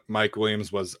run. Mike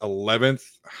Williams was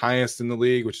 11th highest in the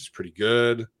league, which is pretty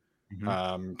good.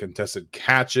 Contested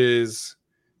catches,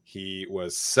 he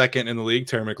was 2nd in the league.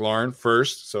 Terry McLaurin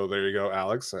first. So there you go,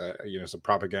 Alex. Some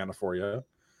propaganda for you.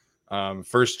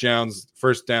 First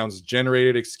downs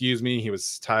generated, he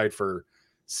was tied for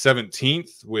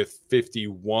 17th with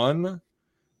 51.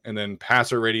 And then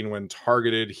passer rating when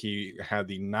targeted, he had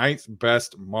the 9th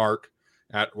best mark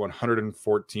at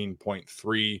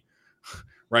 114.3,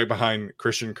 right behind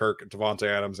Christian Kirk, Devontae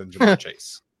Adams, and Jamar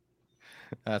Chase.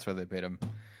 That's why they paid him.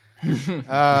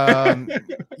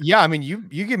 Yeah, I mean, you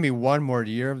give me one more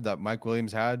year that Mike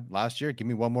Williams had last year. Give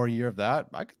me one more year of that.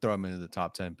 I could throw him into the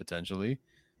top 10 potentially.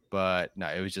 But no,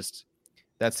 it was just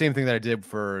that same thing that I did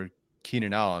for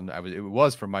Keenan Allen. It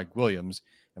was for Mike Williams.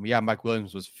 And yeah, Mike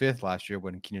Williams was 5th last year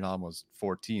when Keenan Allen was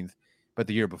 14th. But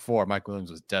the year before, Mike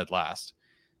Williams was dead last.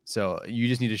 So you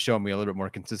just need to show me a little bit more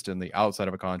consistently outside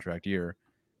of a contract year.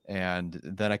 And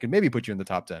then I could maybe put you in the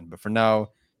top 10. But for now,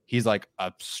 he's like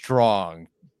a strong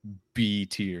B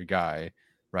tier guy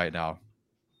right now.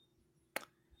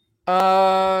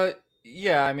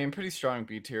 Yeah, I mean, pretty strong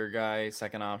B tier guy,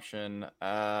 second option.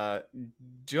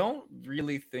 Don't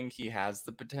really think he has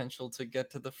the potential to get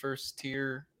to the first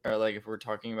tier, or like if we're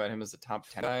talking about him as a top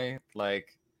 10 guy,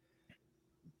 like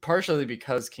partially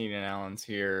because Keenan Allen's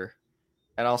here,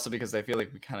 and also because I feel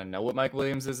like we kind of know what Mike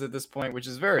Williams is at this point, which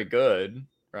is very good,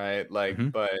 right? Like,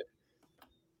 but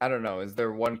I don't know. Is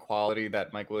there one quality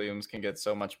that Mike Williams can get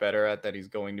so much better at that he's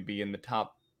going to be in the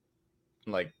top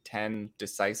like 10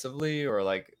 decisively, or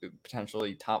like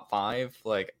potentially top 5?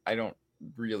 Like, I don't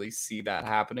really see that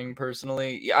happening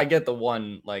personally. I get the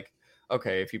one, like,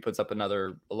 okay, if he puts up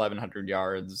another 1,100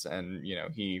 yards and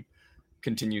he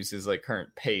continues his like current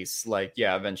pace, like,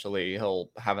 yeah, eventually he'll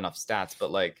have enough stats.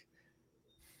 But like,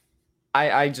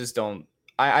 I just don't.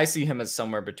 I see him as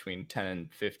somewhere between 10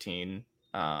 and 15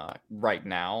 right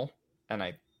now, and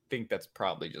I think that's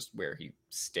probably just where he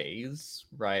stays,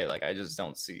 right? Like, I just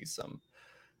don't see some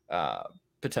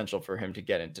potential for him to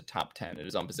get into top 10 in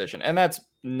his own position. And that's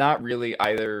not really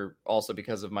either also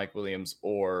because of Mike Williams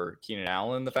or Keenan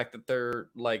Allen, the fact that they're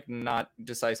like not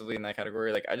decisively in that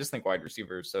category. Like, I just think wide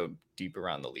receiver is so deep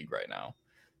around the league right now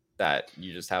that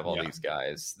you just have all these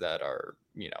guys that are,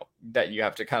 that you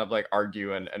have to kind of like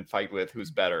argue and fight with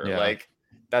who's better. Yeah. Like,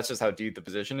 that's just how deep the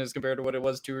position is compared to what it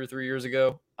was 2 or 3 years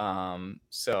ago.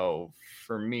 So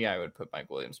for me, I would put Mike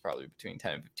Williams probably between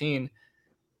 10 and 15.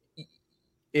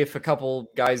 If a couple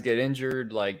guys get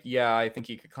injured, like, yeah, I think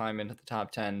he could climb into the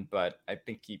top 10, but I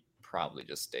think he probably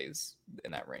just stays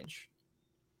in that range.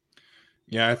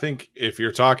 Yeah, I think if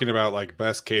you're talking about like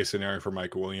best case scenario for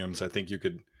Mike Williams, I think you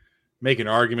could make an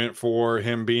argument for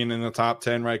him being in the top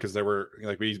 10, right? Because there were,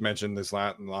 like we mentioned this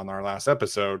on our last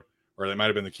episode, or it might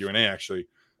have been the Q&A actually,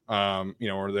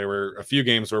 where there were a few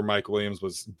games where Mike Williams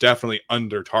was definitely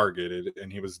under targeted and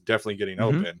he was definitely getting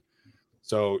open.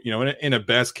 So, in a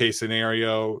best case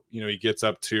scenario, he gets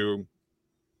up to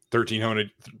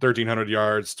 1,300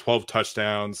 yards, 12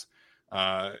 touchdowns.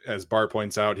 As Bart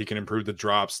points out, he can improve the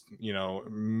drops.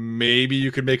 Maybe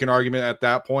you could make an argument at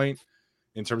that point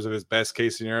in terms of his best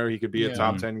case scenario. He could be a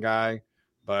top 10 guy,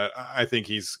 but I think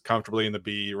he's comfortably in the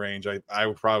B range. I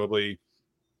would probably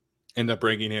end up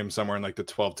ranking him somewhere in like the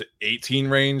 12 to 18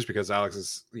 range because Alex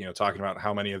is, talking about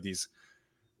how many of these,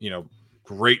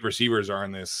 great receivers are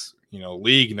in this,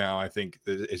 league now. I think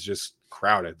it's just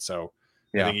crowded. So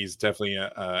I think he's definitely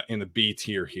in the B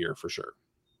tier here for sure.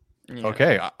 Yeah.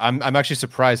 Okay. I'm actually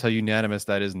surprised how unanimous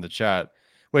that is in the chat,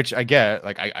 which I get.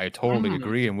 Like, I totally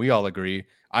agree, and we all agree.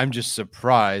 I'm just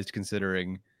surprised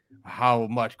considering how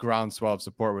much groundswell of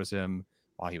support was him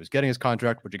while he was getting his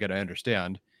contract, which again, I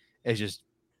understand. It's just,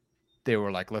 they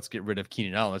were like, let's get rid of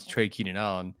Keenan Allen. Let's trade Keenan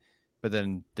Allen. But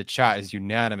then the chat is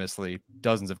unanimously,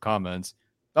 dozens of comments.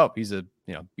 oh, he's a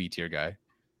B tier guy.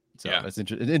 So Yeah. it's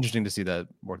interesting to see that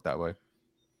work that way.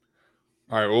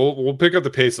 All right, we'll pick up the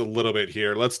pace a little bit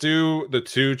here. Let's do the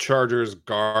 2 Chargers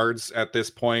guards at this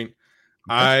point.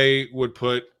 I would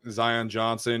put Zion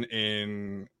Johnson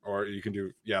in, or you can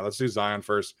do, let's do Zion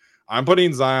first. I'm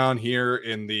putting Zion here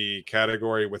in the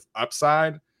category with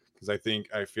upside because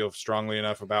I feel strongly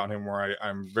enough about him where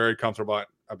I'm very comfortable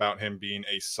about him being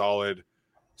a solid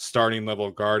starting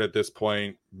level guard at this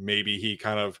point. Maybe he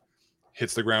kind of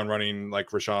hits the ground running like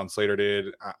Rashawn Slater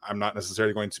did. I'm not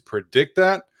necessarily going to predict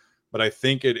that, but I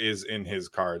think it is in his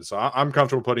cards. So I'm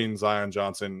comfortable putting Zion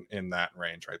Johnson in that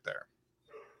range right there.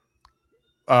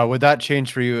 Would that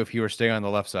change for you if you were staying on the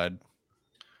left side?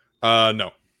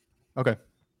 No. Okay.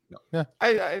 No. Yeah.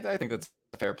 I think that's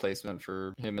a fair placement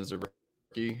for him as a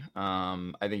rookie.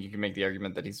 I think you can make the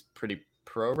argument that he's pretty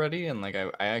pro ready, and like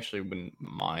I actually wouldn't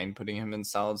mind putting him in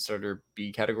solid starter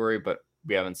B category, but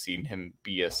we haven't seen him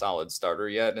be a solid starter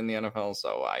yet in the NFL,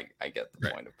 so I get the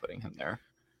point of putting him there.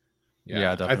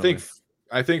 Yeah, definitely.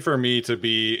 I think for me to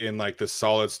be in like the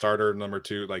solid starter number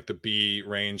 2, like the B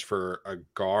range for a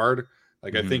guard,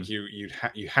 like I think you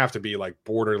have to be like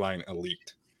borderline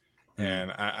elite.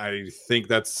 And I think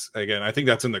that's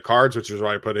in the cards, which is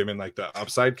why I put him in like the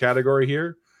upside category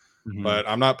here. But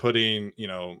I'm not putting,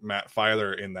 Matt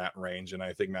Filer in that range. And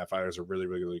I think Matt Filer is a really,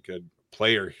 really, really good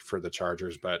player for the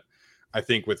Chargers. But I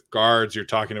think with guards, you're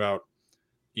talking about,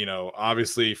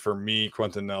 obviously for me,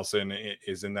 Quentin Nelson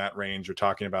is in that range. You're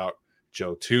talking about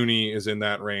Joe Tooney is in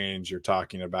that range. You're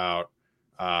talking about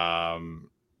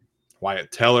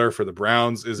Wyatt Teller for the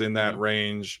Browns is in that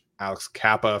range. Alex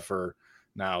Kappa for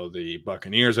now the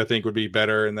Buccaneers, I think, would be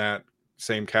better in that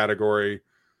same category.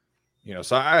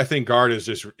 So I think guard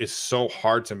is so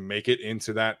hard to make it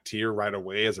into that tier right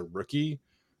away as a rookie,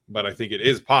 but I think it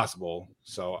is possible.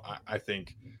 So I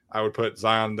think I would put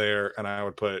Zion there, and I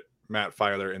would put Matt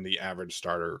Filer in the average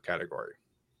starter category.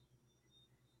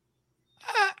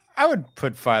 I would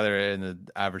put Filer in the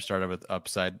average starter with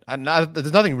upside.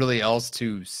 There's nothing really else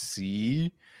to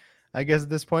see, I guess, at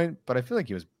this point, but I feel like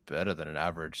he was better than an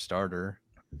average starter.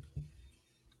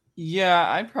 Yeah,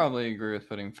 I'd probably agree with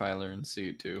putting Filer in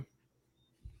C too.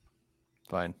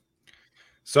 Fine.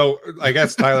 So I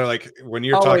guess Tyler, like when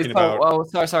you're talking about,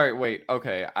 sorry, wait,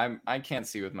 okay, I can't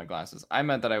see with my glasses. I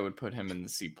meant that I would put him in the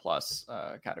C plus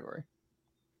category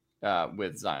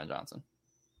with Zion Johnson.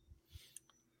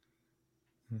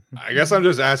 I guess I'm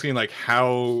just asking, like,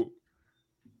 how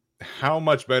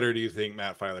much better do you think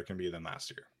Matt Filer can be than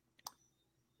last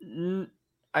year?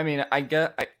 I mean, I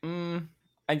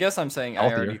guess I'm saying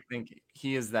Healthier. I already think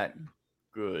he is that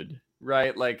good,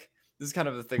 right? Like, this is kind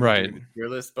of the thing right. with the tier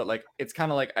list, but like it's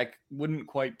kind of like I wouldn't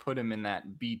quite put him in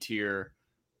that B tier,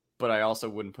 but I also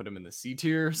wouldn't put him in the C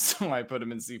tier, so I put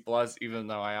him in C plus, even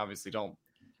though I obviously don't,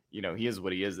 he is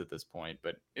what he is at this point,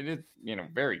 but it is,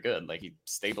 very good. Like, he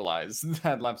stabilized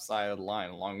that left side of the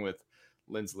line along with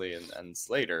Lindsley and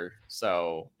Slater.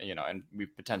 So, and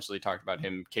we've potentially talked about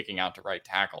him kicking out to right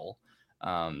tackle.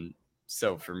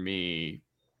 So for me,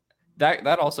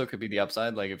 that also could be the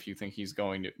upside. Like, if you think he's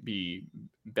going to be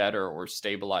better or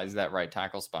stabilize that right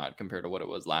tackle spot compared to what it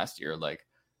was last year, like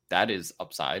that is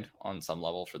upside on some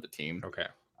level for the team. Okay.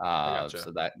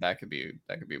 So that could be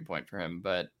a point for him,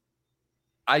 but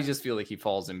I just feel like he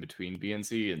falls in between B and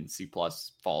C, and C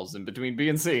plus falls in between B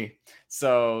and C.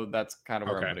 So that's kind of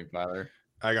where I'm putting Filer.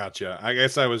 I gotcha. I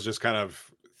guess I was just kind of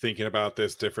thinking about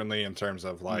this differently in terms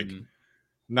of like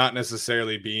not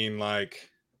necessarily being like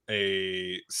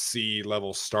a C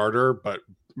level starter, but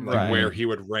like where he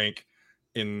would rank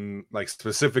in like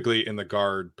specifically in the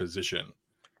guard position.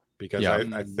 Because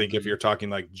I think if you're talking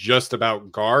like just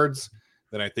about guards,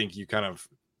 then I think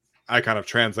I kind of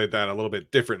translate that a little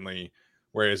bit differently.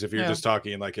 Whereas if you're just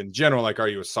talking like in general, like, are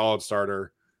you a solid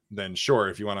starter? Then sure,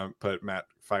 if you want to put Matt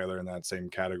Filer in that same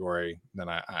category, then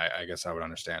I guess I would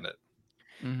understand it.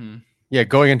 Mm-hmm. Yeah,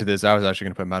 going into this, I was actually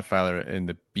going to put Matt Filer in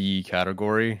the B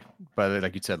category, but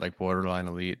like you said, like borderline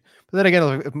elite. But then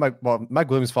again, if Mike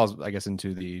Williams falls, I guess,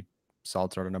 into the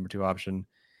solid starter number 2 option.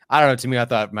 I don't know. To me, I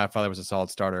thought Matt Filer was a solid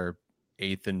starter,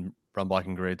 8th in run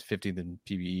blocking grades, 15th in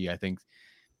PBE. I think,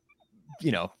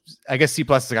 I guess C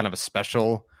plus is kind of a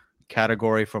special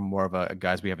category from more of a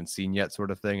guys we haven't seen yet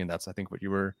sort of thing, and that's I think what you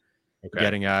were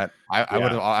getting at.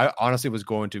 I honestly was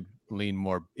going to lean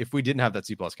more if we didn't have that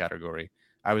C plus category.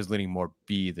 I was leaning more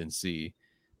B than C.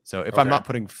 So if I'm not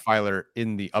putting Filer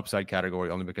in the upside category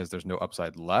only because there's no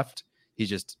upside left,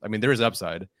 there is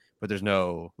upside, but there's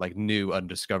no like new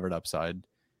undiscovered upside.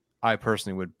 I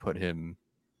personally would put him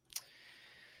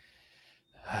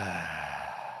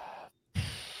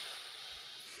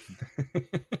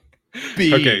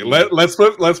B. Okay, let's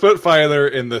put Filer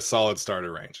in the solid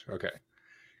starter range. Okay,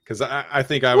 because I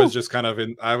think I was just kind of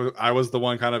I was the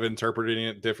one kind of interpreting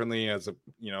it differently as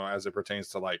as it pertains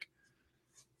to like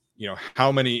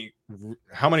how many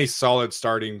solid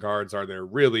starting guards are there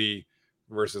really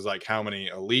versus like how many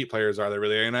elite players are there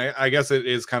really, and I guess it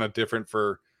is kind of different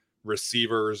for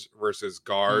receivers versus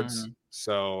guards.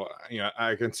 So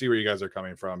I can see where you guys are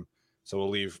coming from. So we'll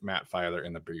leave Matt Filer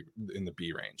in the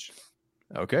B range.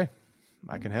 Okay,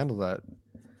 I can handle that.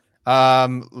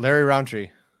 Larry Roundtree.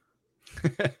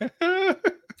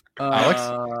 Alex?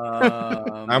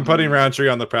 I'm putting Roundtree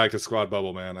on the practice squad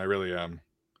bubble, man. I really am.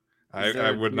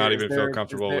 I would not even feel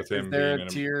comfortable with him being in a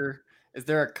tier. Is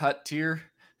there a cut tier?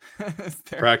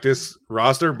 Practice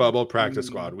roster bubble practice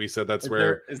squad. We said that's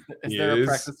where is there a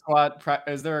practice squad?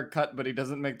 Is there a cut, but he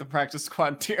doesn't make the practice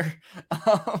squad tier?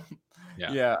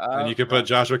 Yeah. And you could put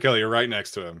Joshua Kelly right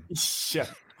next to him. Yeah.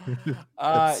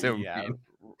 So yeah. mean.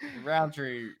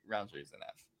 Roundtree's an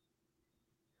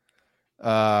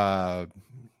F.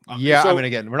 Yeah, so- I mean,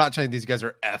 again, we're not saying these guys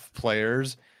are F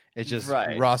players. It's just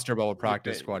Right. roster bubble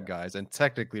practice Okay, squad yeah. guys. And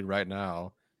technically, right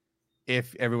now,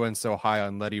 if everyone's so high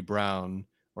on Letty Brown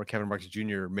or Kevin Marks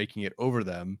Jr. making it over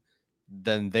them,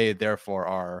 then they therefore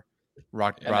are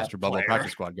roster bubble player.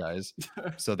 practice squad guys.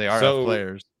 So they are So- F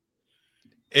players.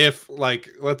 If like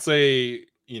let's say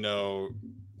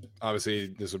obviously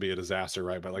this would be a disaster,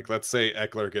 right? But like let's say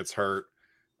Eckler gets hurt,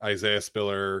 Isaiah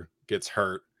Spiller gets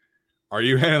hurt. Are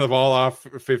you handing the ball off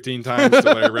 15 times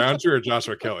to Larry Roundtree or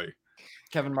Joshua Kelly?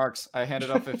 Kevin Marks. I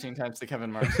handed off 15 times to Kevin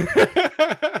Marks.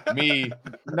 Me.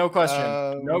 No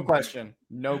question. No Um, question.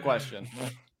 No question.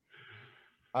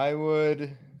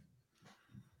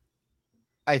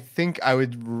 I think I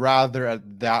would rather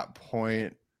at that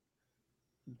point.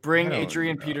 Bring I don't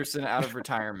Adrian know. Peterson out of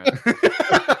retirement.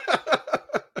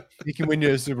 He can win you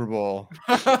a Super Bowl.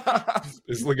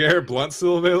 Is LeGarrette Blunt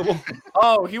still available?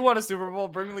 Oh, he won a Super Bowl.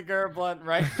 Bring LeGarrette Blunt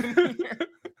right in here.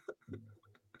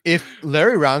 If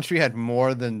Larry Roundtree had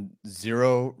more than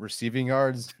 0 receiving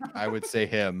yards, I would say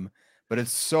him. But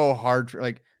it's so hard.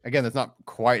 Again, that's not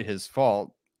quite his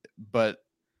fault. But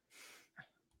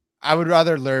I would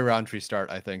rather Larry Roundtree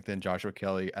start, I think, than Joshua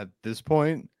Kelly at this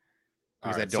point.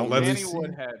 Because All I right, so don't let's- really Danny see-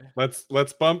 Woodhead.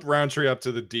 Let's bump Roundtree up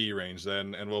to the D range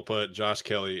then, and we'll put Josh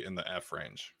Kelly in the F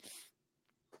range.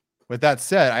 With that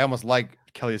said, I almost like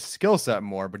Kelly's skill set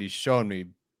more, but he's shown me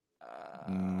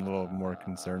a little more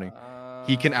concerning.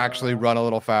 He can actually run a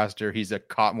little faster. He's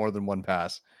caught more than one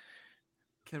pass.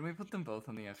 Can we put them both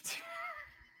on the F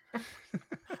tier?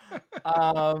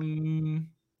 I'm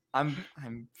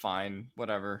fine.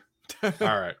 Whatever. All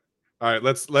right.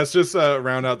 Let's just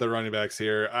round out the running backs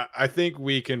here. I think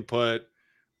we can put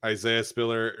Isaiah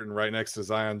Spiller right next to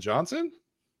Zion Johnson.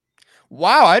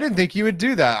 Wow, I didn't think you would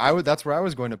do that. That's where I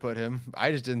was going to put him.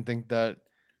 I just didn't think that,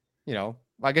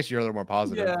 I guess you're a little more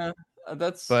positive. Yeah,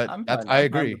 I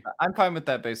agree. I'm fine with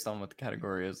that based on what the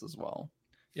category is as well.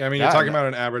 Yeah, I mean, Yeah, you're talking no- about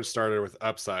an average starter with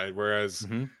upside, whereas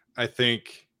Mhm. I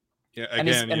think, And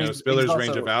he's- again, and he's Spiller's range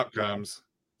also- of outcomes.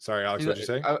 Sorry, Alex, what'd you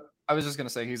say? I was just gonna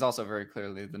say he's also very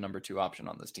clearly the number 2 option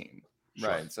on this team, Sure.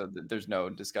 right? So there's no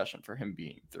discussion for him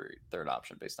being third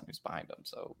option based on who's behind him.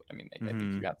 So I mean, I think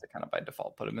Mhm. you have to kind of by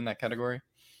default put him in that category.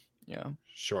 Yeah.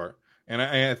 Sure. And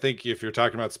I think if you're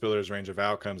talking about Spiller's range of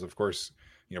outcomes, of course,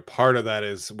 part of that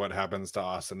is what happens to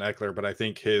Austin Eckler, but I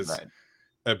think his Right.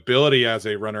 ability as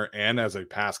a runner and as a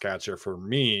pass catcher for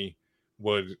me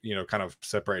would, kind of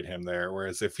separate him there.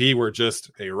 Whereas if he were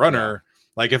just a runner,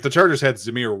 like if the Chargers had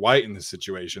Zamir White in this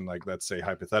situation, like let's say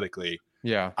hypothetically,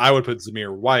 Yeah. I would put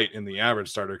Zamir White in the average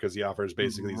starter because he offers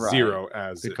basically Right. 0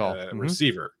 as Good call. a Mhm.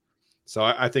 receiver. So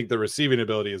I think the receiving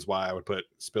ability is why I would put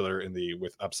Spiller in the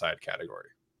with upside category.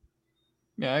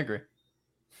 Yeah, I agree.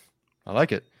 I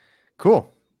like it.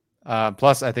 Cool.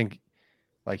 Plus, I think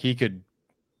he could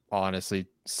honestly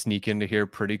sneak into here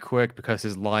pretty quick because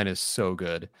his line is so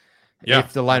good. Yeah,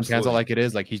 If the line pans absolutely. out like it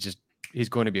is, he's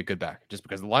going to be a good back just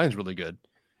because the line's really good.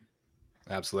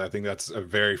 Absolutely. I think that's a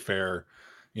very fair,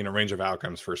 range of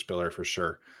outcomes for Spiller for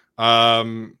sure.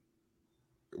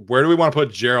 Where do we want to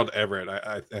put Gerald Everett?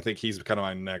 I think he's kind of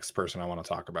my next person I want to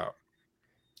talk about.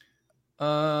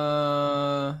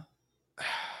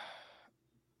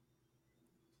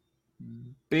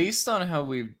 Based on how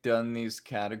we've done these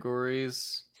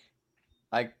categories,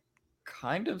 I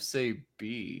kind of say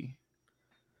B.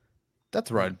 That's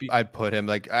where Be- I'd put him.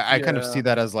 I kind of Yeah. see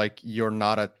that as you're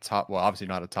not a top, well, obviously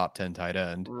not a top 10 tight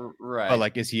end, Right.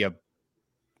 but is he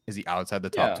outside the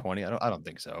top Yeah. 20? I don't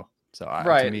think so. So to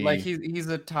Right, me, like he's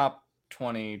a top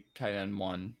 20 tight end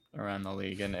 1 around the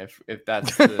league, and if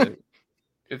that's the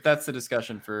if that's the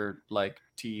discussion for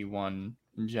T1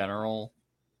 in general.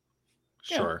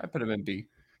 Sure. I put him in B.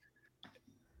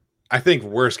 I think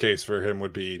worst case for him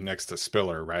would be next to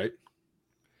Spiller, right?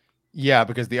 Yeah,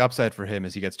 because the upside for him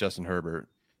is he gets Justin Herbert.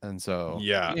 And so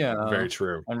Yeah, very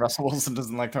true. And Russell Wilson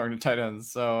doesn't like throwing to tight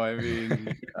ends. So I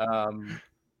mean,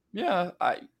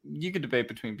 you could debate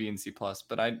between B and C plus,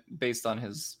 but based on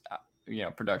his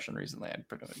production recently, I'd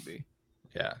put him in B.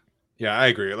 Yeah, I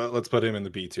agree. Let's put him in the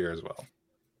B tier as well.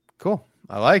 Cool.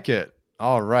 I like it.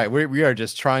 All right. We are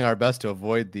just trying our best to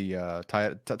avoid the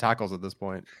tackles at this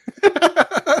point.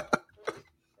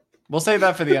 We'll save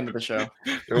that for the end of the show.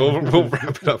 we'll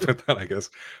wrap it up with that, I guess.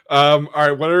 All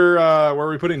right, where are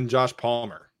we putting Josh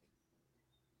Palmer?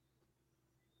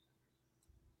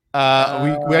 We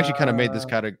actually kind of made this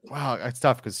category. Wow, it's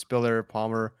tough because Spiller,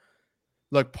 Palmer.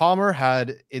 Look, Palmer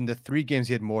had in the 3 games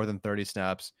he had more than 30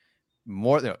 snaps,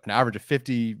 an average of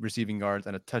 50 receiving yards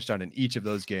and a touchdown in each of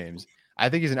those games. I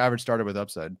think he's an average starter with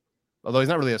upside, although he's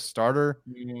not really a starter.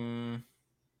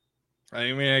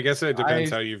 I mean, I guess it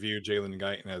depends how you view Jalen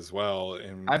Guyton as well,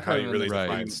 and how you really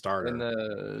define starter. In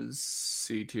the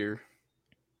C tier.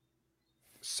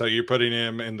 So you're putting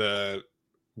him in the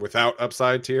without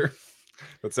upside tier?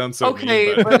 That sounds so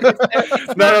okay. mean.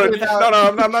 But... no,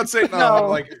 I'm not saying no.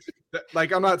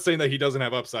 Like I'm not saying that he doesn't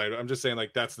have upside. I'm just saying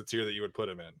like that's the tier that you would put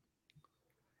him in.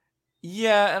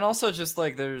 Yeah, and also just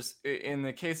like there's in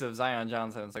the case of Zion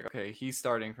Johnson, it's like okay, he's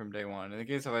starting from day one. In the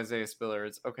case of Isaiah Spiller,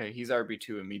 it's okay, he's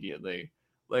RB2 immediately.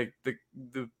 Like the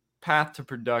path to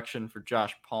production for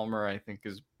Josh Palmer, I think,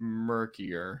 is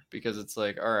murkier because it's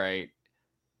like, all right,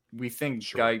 we think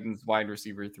Guyton's wide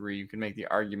receiver 3. You can make the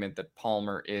argument that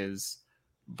Palmer is,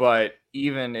 but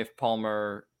even if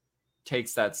Palmer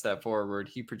takes that step forward,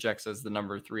 he projects as the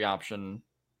number 3 option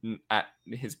at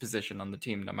his position on the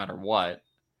team, no matter what.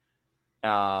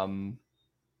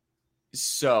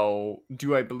 So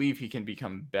do I believe he can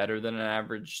become better than an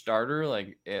average starter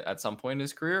like at some point in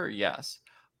his career? Yes.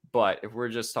 But if we're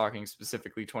just talking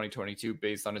specifically 2022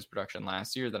 based on his production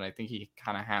last year, then I think he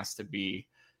kind of has to be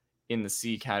in the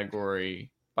C category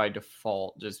by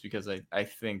default, just because I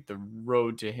think the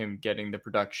road to him getting the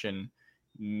production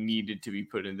needed to be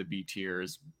put in the B tier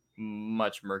is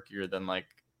much murkier than like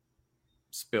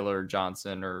Spiller,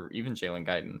 Johnson, or even Jalen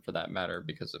Guyton for that matter,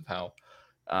 because of how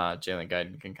Jalen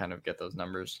Guyton can kind of get those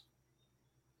numbers.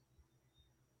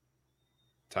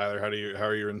 Tyler, how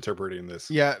are you interpreting this?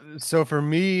 Yeah, so for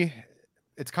me,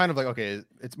 it's kind of like okay,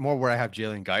 it's more where I have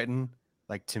Jalen Guyton.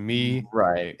 Like to me,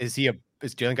 right? Is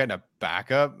Jalen Guyton a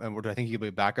backup? And do I think he'll be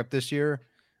a backup this year?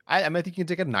 I think he can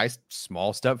take a nice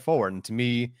small step forward. And to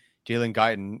me, Jalen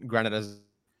Guyton, granted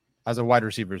as a wide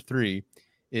receiver 3,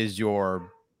 is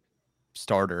your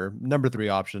starter number 3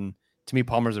 option. To me,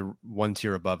 Palmer's a 1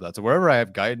 tier above that. So wherever I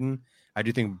have Guyton, I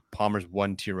do think Palmer's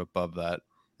 1 tier above that.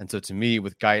 And so to me,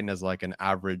 with Guyton as like an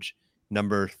average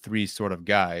number 3 sort of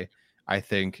guy, I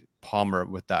think Palmer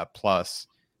with that plus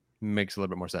makes a little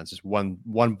bit more sense. Just one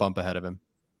bump ahead of him.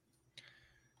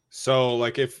 So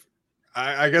like if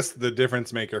I guess the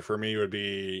difference maker for me would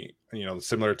be,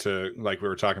 similar to like we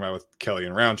were talking about with Kelly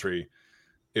and Roundtree.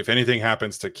 If anything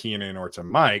happens to Keenan or to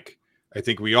Mike, I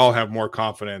think we all have more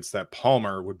confidence that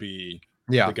Palmer would be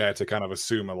the guy to kind of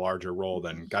assume a larger role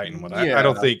than Guyton would. I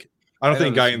don't think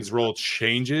Guyton's role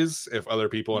changes if other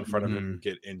people in front of him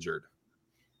get injured.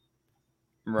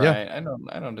 Right. Yeah.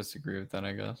 I don't disagree with that,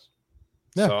 I guess.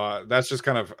 Yeah. So that's just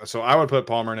kind of, so I would put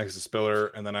Palmer next to Spiller,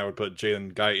 and then I would put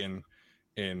Jalen Guyton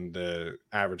in the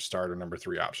average starter number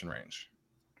 3 option range.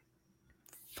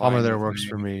 Palmer there works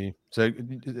for me. So,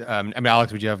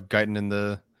 Alex, would you have Guyton in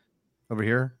over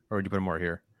here, or would you put him more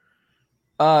here?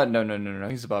 No.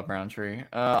 He's above Roundtree.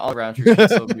 All Roundtree should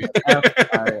still be.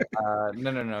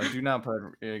 No. Do not put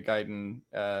Guyton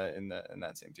in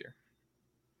that same tier.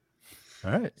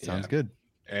 All right, sounds good.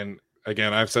 And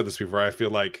again, I've said this before. I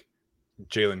feel like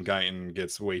Jalen Guyton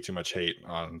gets way too much hate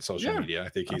on social media. I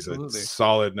think he's a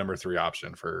solid number 3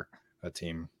 option for a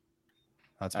team.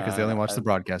 That's because they only watch the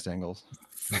broadcast angles.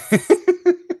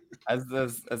 As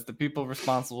the people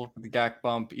responsible for the GAC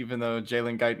bump, even though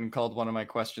Jalen Guyton called one of my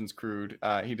questions crude,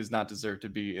 he does not deserve to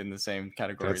be in the same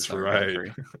category. That's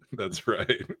right. That's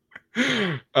right.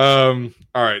 All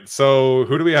right. So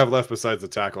who do we have left besides the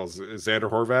tackles?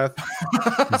 Xander Horvath?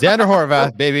 Xander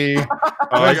Horvath, baby.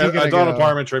 Donald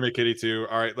Parham, Trey McKitty too.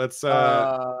 All right. Let's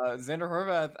Xander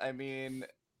Horvath. I mean,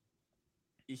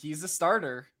 he's a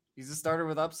starter. He's a starter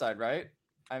with upside, right?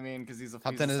 I mean, because he's a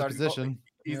top 10 in his position.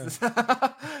 He's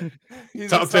top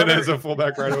 10 as a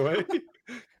fullback right away.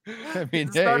 I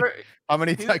mean, hey, how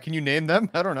many can you name them?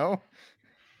 I don't know.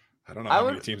 I don't know how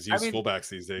many teams use fullbacks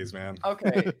these days, man.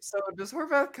 Okay, so does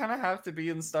Horvath kind of have to be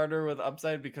in starter with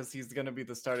upside because he's going to be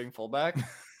the starting fullback?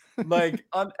 Like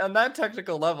on that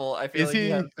technical level, I feel he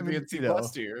has to be in C+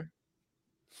 tier.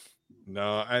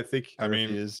 No, I think I mean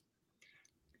refuse.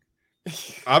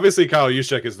 Obviously Kyle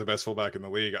Juszczyk is the best fullback in the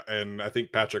league, and I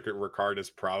think Patrick Ricard is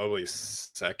probably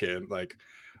second. Like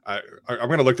I'm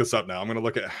gonna look this up now. I'm gonna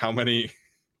look at how many.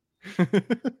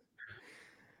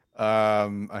 I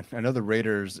know the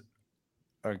Raiders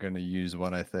are going to use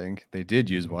one. I think they did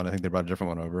use one. I think they brought a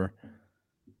different one over.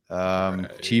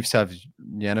 Right. Chiefs have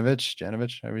Janovich,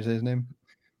 however you say his name.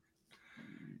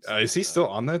 Is he still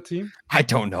on that team? I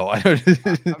don't know.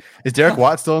 Is Derek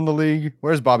Watt still in the league?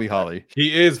 Where's Bobby Holly?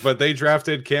 He is, but they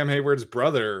drafted Cam Hayward's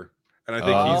brother, and I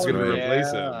think he's going to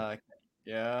replace him.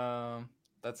 Yeah,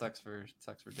 that sucks for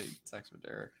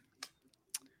Derek.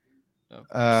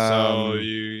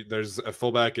 There's a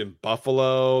fullback in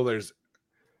Buffalo. There's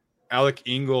Alec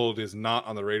Ingold is not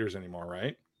on the Raiders anymore,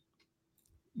 right?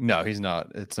 No, he's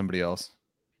not. It's somebody else.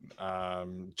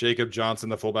 Jacob Johnson,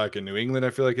 the fullback in New England, I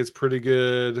feel like it's pretty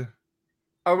good.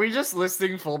 Are we just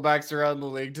listing fullbacks around the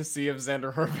league to see if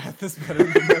Xander Horvath is better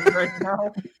than them right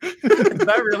now? Is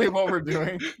that really what we're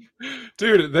doing?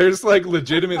 Dude, there's like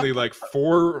legitimately like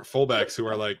 4 fullbacks who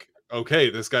are like, okay,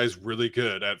 this guy's really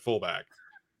good at fullback.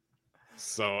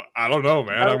 So I don't know,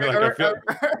 man. Are we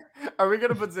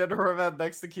gonna put Xander Horvath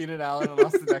next to Keenan Allen and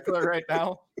Austin Eckler right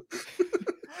now?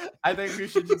 I think we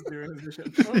should just do his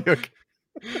mission.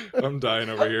 I'm dying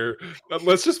over here.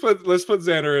 Let's put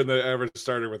Xander in the average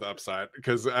starter with upside,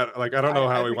 because I don't know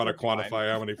how we want to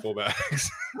quantify how many fullbacks.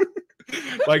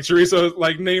 Like Chorizo,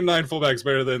 like name 9 fullbacks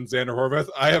better than Xander Horvath.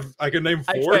 I can name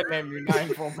 4. I can't name you 9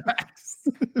 fullbacks.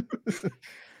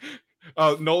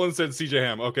 Oh, Nolan said CJ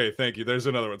Ham. Okay, thank you. There's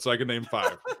another one, so I can name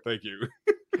 5. Thank you.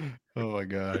 Oh my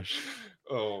gosh.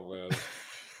 Oh man,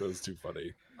 that was too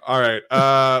funny. All right,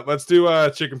 let's do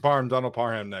Chicken Parm, Donald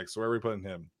Parham next. Where are we putting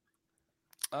him?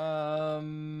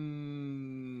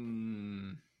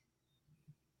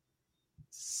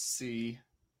 C.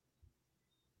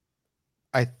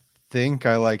 I think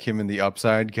I like him in the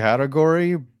upside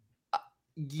category,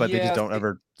 but they just don't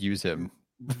ever use him.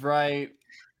 Right.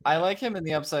 I like him in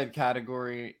the upside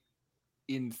category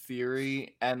in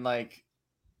theory, and like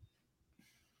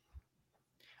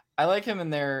I like him in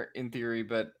there in theory,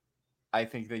 but I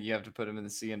think that you have to put him in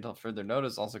the C until further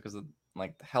notice, also because of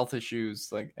like the health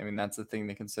issues. Like, I mean, that's the thing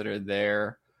to consider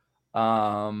there.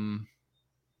 And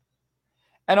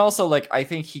also, like, I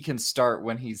think he can start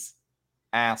when he's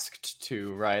asked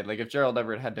to, right? Like, if Gerald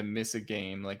Everett had to miss a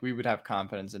game, like, we would have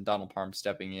confidence in Donald Parham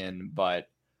stepping in, but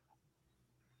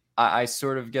I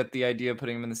sort of get the idea of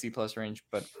putting him in the C+ range,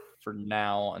 but for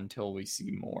now, until we see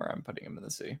more, I'm putting him in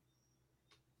the C.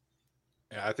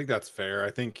 Yeah, I think that's fair. I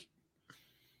think,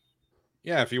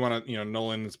 yeah, if you want to,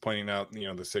 Nolan is pointing out, the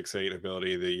 6'8"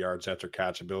 ability, the yards after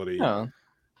catch ability,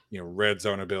 red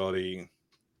zone ability.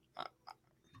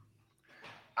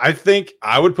 I think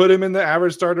I would put him in the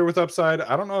average starter with upside.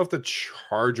 I don't know if the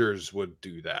Chargers would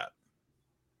do that.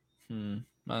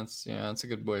 That's a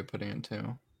good way of putting it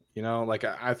too.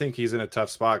 I think he's in a tough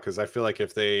spot because I feel like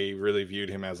if they really viewed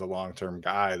him as a long-term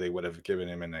guy, they would have given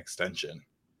him an extension.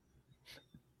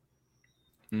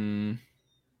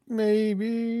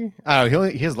 Maybe. I don't know.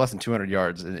 He has less than 200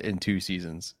 yards in 2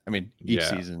 seasons. I mean, each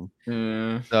season.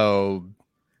 So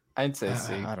I'd say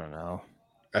C. I don't know.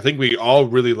 I think we all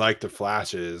really like the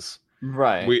flashes.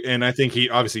 Right. And I think he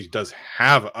obviously does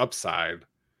have upside,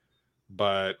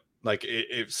 but like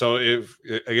if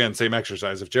again, same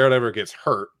exercise, if Jared ever gets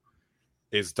hurt,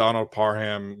 is Donald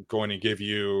Parham going to give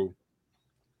you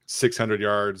 600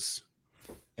 yards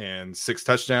and 6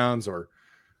 touchdowns, or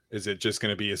is it just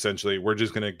going to be essentially we're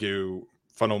just going to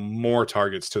funnel more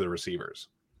targets to the receivers?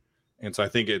 And so I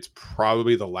think it's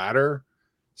probably the latter.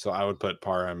 So I would put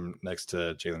Parham next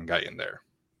to Jalen Guyton there.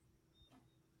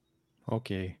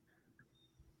 Okay.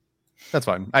 That's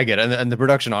fine. I get it. And the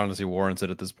production honestly warrants it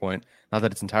at this point. Not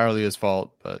that it's entirely his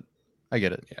fault, but I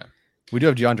get it. Yeah. We do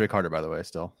have DeAndre Carter, by the way,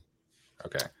 still.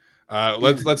 Okay.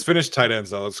 Let's finish tight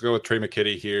ends, though. Let's go with Trey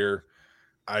McKitty here.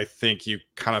 I think you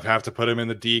kind of have to put him in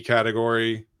the D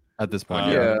category. At this point,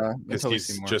 because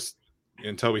he's just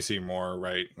until we see more,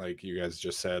 right? Like you guys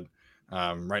just said,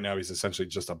 right now he's essentially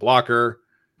just a blocker.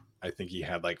 I think he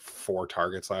had like 4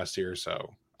 targets last year,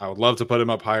 so I would love to put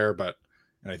him up higher,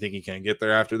 and I think he can get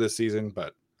there after this season,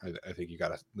 but I think you got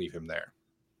to leave him there.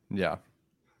 Yeah.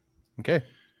 Okay.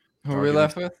 Who are we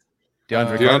left with?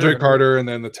 DeAndre Carter, and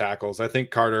then the tackles. I think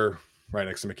Carter right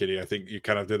next to McKitty. I think you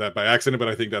kind of did that by accident, but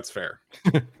I think that's fair.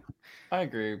 I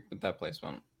agree with that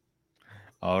placement.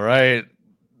 All right.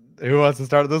 Who wants to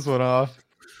start this one off?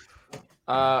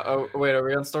 Oh wait, are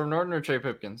we on Storm Norton or Trey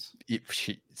Pipkins?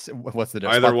 What's the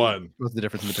difference? Either one. What's the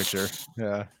difference in the picture?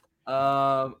 Yeah.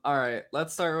 All right,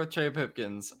 let's start with Trey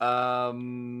Pipkins.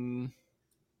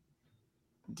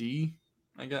 D.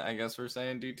 I guess we're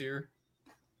saying D tier.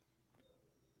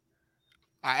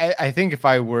 I think if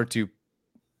I were to,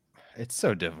 it's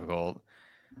so difficult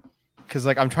because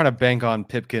like I'm trying to bank on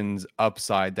Pipkin's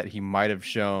upside that he might have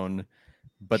shown,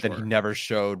 but then he Sure. never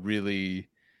showed really.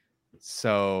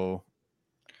 So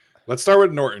Let's start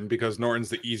with Norton because Norton's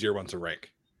the easier one to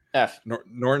rank. F.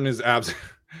 Norton is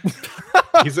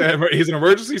he's an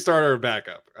emergency starter or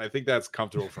backup. I think that's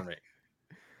comfortable for me.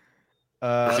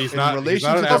 He's not an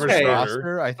average starter.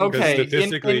 Roster, I think Okay.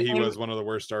 Statistically, he was one of the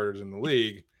worst starters in the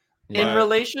league. In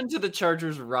relation to the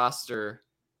Chargers roster,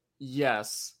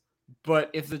 yes. But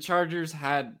if the Chargers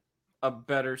had a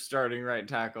better starting right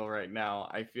tackle right now,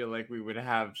 I feel like we would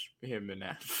have him in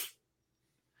F.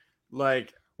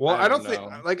 Like, well, I don't know.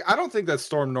 think I don't think that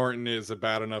Storm Norton is a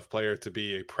bad enough player to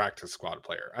be a practice squad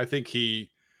player. I think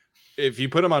if you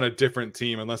put him on a different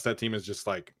team, unless that team is just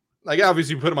like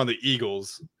obviously you put him on the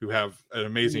Eagles, who have an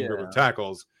amazing group of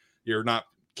tackles, you're not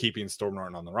keeping Storm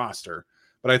Norton on the roster.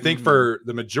 But I think for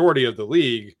the majority of the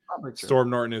league, Storm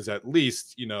Norton is at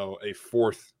least, a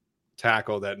fourth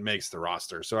tackle that makes the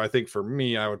roster. So I think for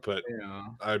me, I would put,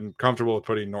 I'm comfortable with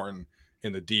putting Norton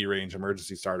in the D range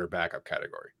emergency starter backup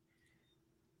category.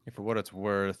 For what it's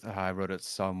worth, I wrote it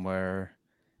somewhere.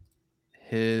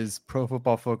 His Pro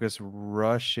Football Focus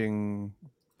rushing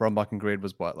run blocking grade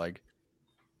was what, like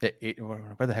 8,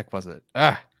 where the heck was it?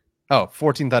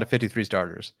 14th out of 53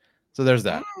 starters. So there's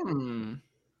that.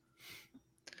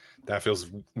 That feels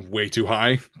way too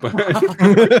high, but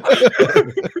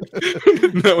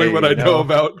knowing what I know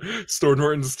about Storm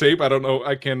Norton's tape, I don't know.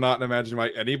 I cannot imagine why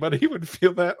anybody would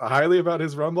feel that highly about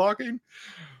his run blocking.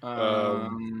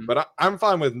 But I'm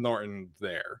fine with Norton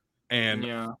there,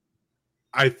 and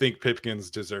I think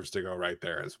Pipkins deserves to go right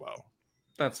there as well.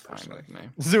 That's fine with me.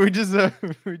 So we just have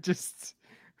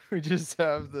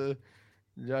the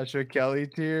Joshua Kelly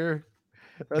tier.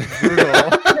 That's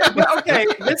brutal. Okay,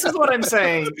 this is what I'm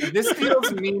saying. This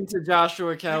feels mean to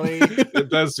Joshua Kelly. It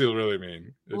does feel really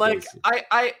mean.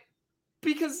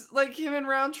 Because like him and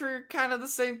Roundtree are kind of the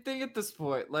same thing at this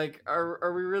point. Like,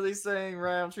 are we really saying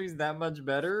Roundtree's that much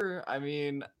better? I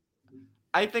mean,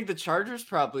 I think the Chargers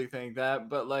probably think that,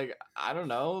 but like, I don't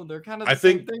know. They're kind of the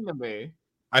same thing to me.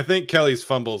 I think Kelly's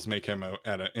fumbles make him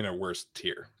in a worse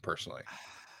tier, personally.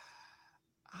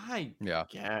 I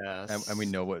guess. And we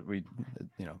know what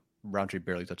Roundtree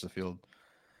barely touched the field.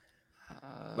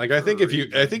 I think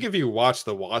if you watch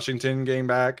the Washington game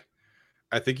back,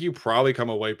 I think you probably come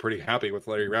away pretty happy with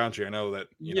Larry Roundtree. I know that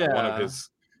one of his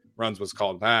runs was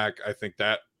called back. I think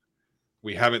that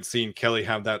we haven't seen Kelly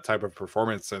have that type of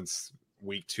performance since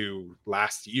week 2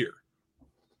 last year.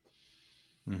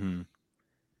 Mm-hmm.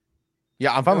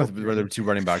 Yeah, I'm fine with where the two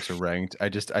running backs are ranked. I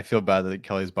feel bad that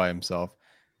Kelly's by himself.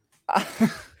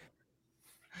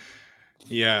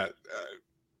 Yeah.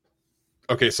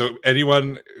 Okay, so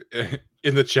anyone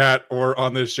in the chat or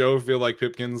on this show feel like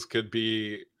Pipkins could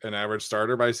be an average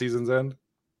starter by season's end?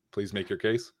 Please make your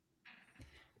case.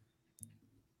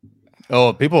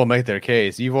 Oh, people will make their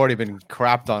case. You've already been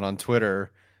crapped on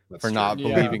Twitter for not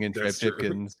believing in Trey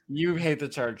Pipkins. You hate the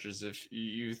Chargers if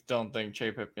you don't think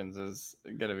Trey Pipkins is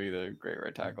going to be the great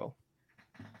right tackle.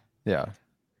 Yeah.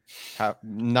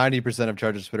 90% of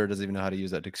Chargers Twitter doesn't even know how to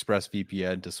use that Express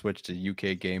VPN to switch to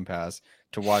UK Game Pass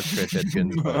to watch Trey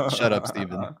Pipkins. But shut up,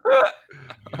 Steven.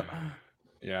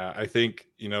 Yeah, I think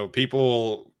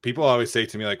people always say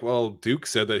to me like, "Well, Duke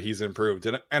said that he's improved,"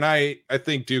 and I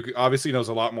think Duke obviously knows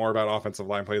a lot more about offensive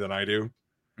line play than I do.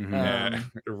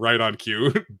 Right on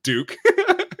cue, Duke.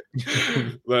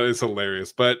 That is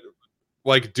hilarious, but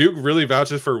like Duke really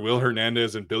vouches for Will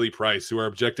Hernandez and Billy Price, who are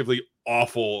objectively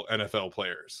awful NFL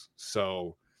players.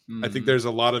 So I think there's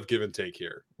a lot of give and take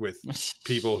here with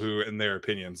people who, in their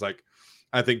opinions, like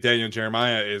I think Daniel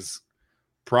Jeremiah is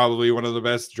probably one of the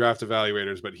best draft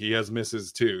evaluators, but he has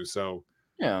misses too. So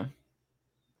yeah,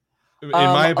 in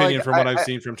my opinion, from what I've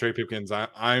seen from Trey Pipkins,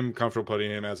 I'm comfortable putting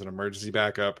him as an emergency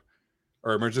backup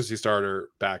or emergency starter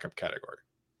backup category.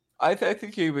 I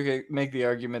think you would make the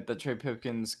argument that Trey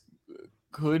Pipkins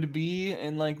could be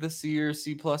in like the C or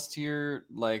C plus tier,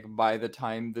 like by the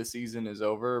time the season is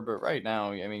over. But right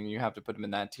now, I mean, you have to put him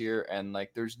in that tier, and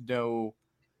like there's no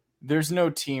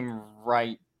team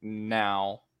right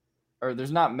now, or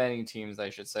there's not many teams, I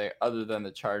should say, other than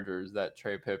the Chargers that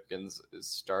Trey Pipkins is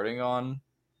starting on.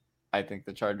 I think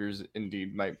the Chargers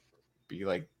indeed might be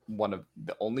like one of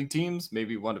the only teams,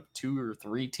 maybe one of 2 or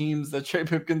 3 teams that Trey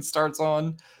Pipkins starts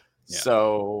on. Yeah.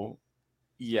 So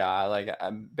Yeah, like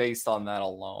based on that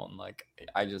alone, like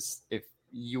if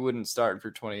you wouldn't start for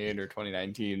 28 or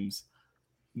 29 teams,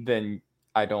 then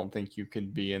I don't think you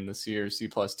could be in the C or C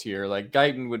plus tier. Like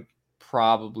Guyton would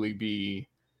probably be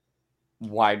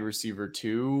wide receiver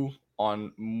 2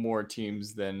 on more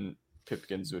teams than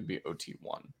Pipkins would be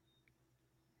OT1.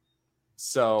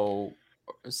 So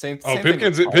same thing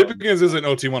Pipkins with Parham. Pipkins isn't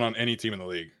OT1 on any team in the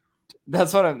league.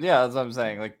 That's what I'm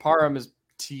saying. Like Parham is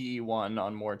TE1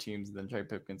 on more teams than Trey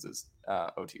Pipkins is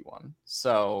OT1.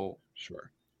 So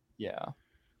Sure. yeah.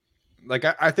 Like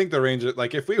I think the range,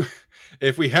 like if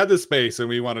we had the space and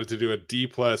we wanted to do a D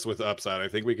plus with upside, I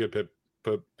think we could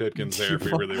put Pipkins there if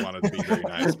we really wanted to be very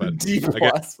nice. But D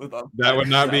plus with upside. that would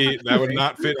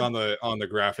not fit on the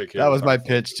graphic here. That was my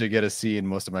pitch to get a C in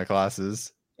most of my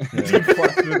classes. D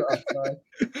plus with upside.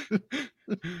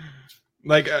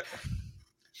 Like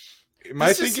my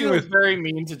this thinking just with very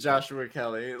mean to Joshua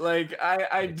Kelly. Like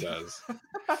it does.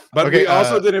 But Okay, we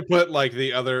also didn't put like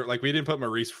the other, like we didn't put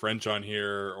Maurice French on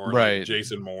here or Right. like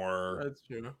Jason Moore. That's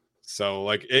true. So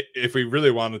like if we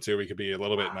really wanted to, we could be a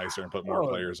little bit nicer and put more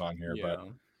players on here. Yeah.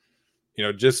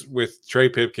 But just with Trey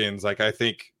Pipkins, like I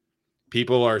think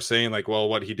people are saying like, well,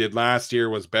 what he did last year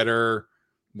was better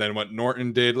than what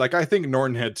Norton did. Like I think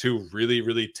Norton had 2 really,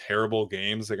 really terrible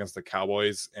games against the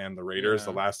Cowboys and the Raiders,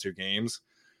 the last 2 games.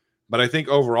 But I think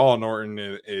overall Norton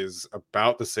is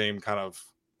about the same kind of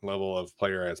level of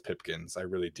player as Pipkins. I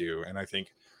really do. And I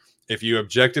think if you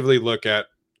objectively look at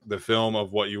the film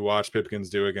of what you watch Pipkins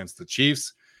do against the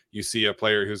Chiefs, you see a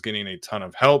player who's getting a ton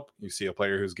of help. You see a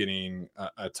player who's getting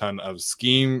a ton of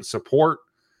scheme support.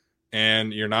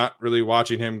 And you're not really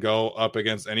watching him go up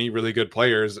against any really good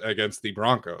players against the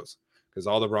Broncos because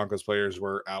all the Broncos players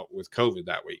were out with COVID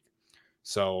that week.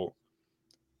 So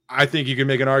I think you can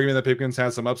make an argument that Pipkins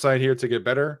has some upside here to get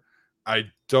better. I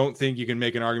don't think you can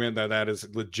make an argument that that is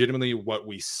legitimately what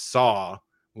we saw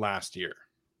last year.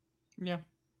 Yeah.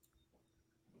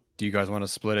 Do you guys want to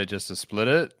split it just to split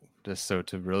it? Just so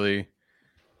to really,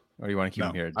 or do you want to keep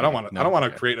him here? I don't want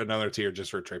to create another tier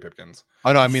just for Trey Pipkins.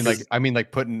 Oh no, I mean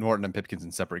like putting Norton and Pipkins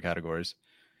in separate categories.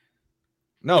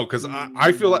 No, because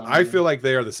I feel like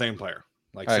they are the same player,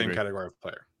 like I same agree. category of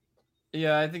player.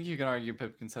 Yeah, I think you can argue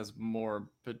Pipkins has more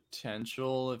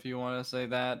potential if you want to say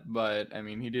that, but I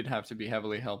mean, he did have to be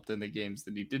heavily helped in the games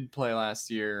that he did play last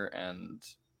year, and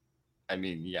I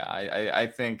mean, yeah, I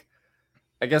think,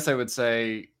 I guess I would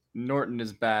say Norton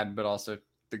is bad, but also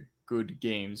the good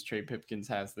games Trey Pipkins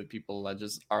has that people that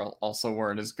just also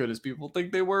weren't as good as people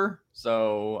think they were.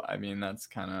 So, I mean, that's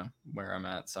kind of where I'm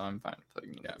at. So I'm fine with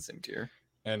putting them in the same tier.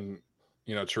 And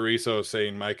Chorizo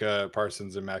saying Micah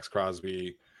Parsons and Max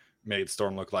Crosby made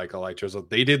Storm look like a light drizzle.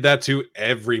 They did that to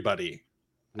everybody.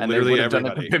 And literally they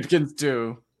everybody. done it to Pipkins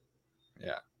too.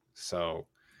 Yeah. So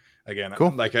again, cool.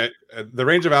 Like the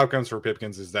range of outcomes for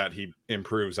Pipkins is that he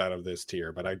improves out of this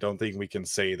tier, but I don't think we can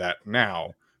say that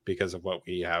now because of what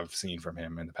we have seen from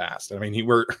him in the past. I mean, he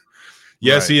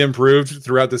improved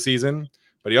throughout the season,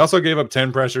 but he also gave up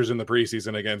 10 pressures in the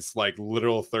preseason against like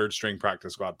literal 3rd string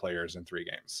practice squad players in 3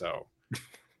 games. So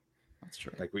that's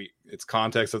true. Like it's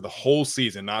context of the whole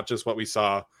season, not just what we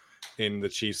saw in the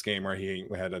Chiefs game where he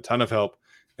had a ton of help,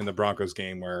 in the Broncos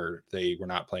game where they were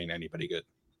not playing anybody good.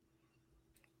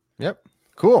 Yep.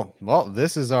 Cool. Well,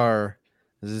 this is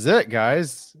it,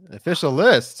 guys. Official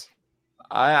list.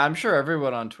 I'm sure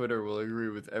everyone on Twitter will agree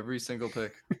with every single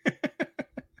pick.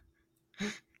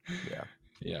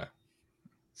 Yeah.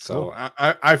 So cool.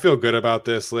 I feel good about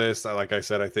this list. Like I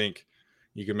said, I think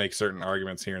you can make certain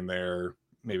arguments here and there.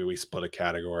 Maybe we split a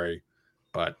category,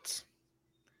 but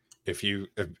if you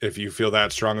feel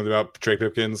that strongly about Trey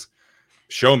Pipkins,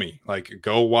 show me. Like,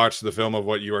 go watch the film of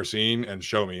what you are seeing and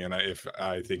show me. And if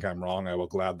I think I'm wrong, I will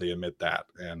gladly admit that.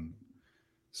 And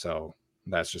so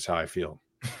that's just how I feel.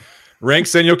 Rank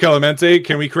Senor Clemente.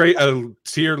 Can we create a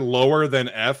tier lower than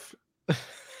F?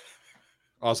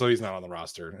 Also, he's not on the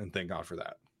roster, and thank God for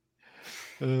that.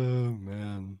 Oh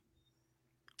man,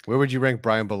 where would you rank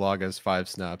Brian Balaga's 5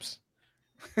 snaps?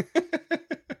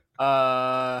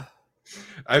 I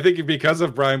think because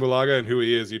of Brian Bulaga and who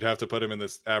he is, you'd have to put him in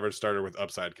this average starter with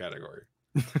upside category.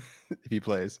 If he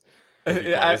plays.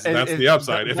 That's the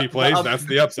upside. If he plays, that's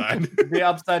the upside. The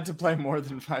upside to play more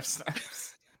than 5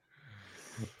 snaps.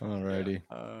 Alrighty.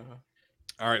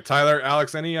 All right, Tyler,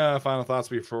 Alex, any final thoughts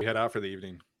before we head out for the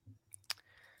evening?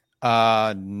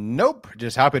 Nope.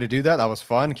 Just happy to do that. That was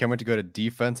fun. Can't wait to go to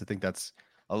defense. I think that's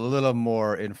a little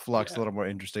more in flux, a little more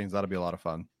interesting. So that'll be a lot of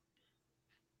fun.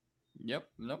 Yep.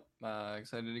 Nope.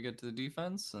 Excited to get to the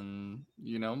defense and,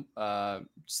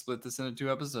 split this into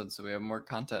 2 episodes so we have more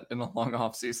content in a long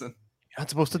off season. You're not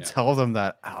supposed to tell them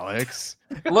that, Alex.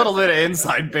 A little bit of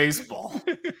inside baseball.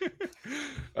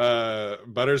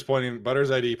 Butters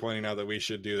ID pointing out that we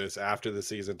should do this after the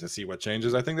season to see what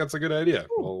changes. I think that's a good idea.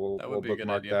 We'll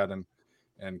bookmark that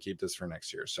and keep this for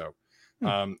next year. So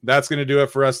that's going to do it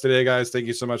for us today, guys. Thank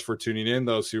you so much for tuning in.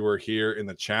 Those who were here in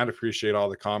the chat, appreciate all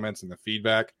the comments and the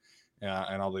feedback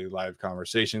and all the live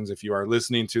conversations. If you are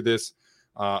listening to this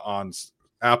on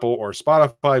Apple or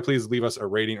Spotify, please leave us a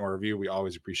rating or review. We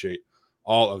always appreciate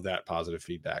all of that positive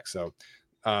feedback. So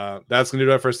that's going to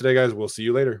do it for us today, guys. We'll see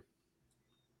you later.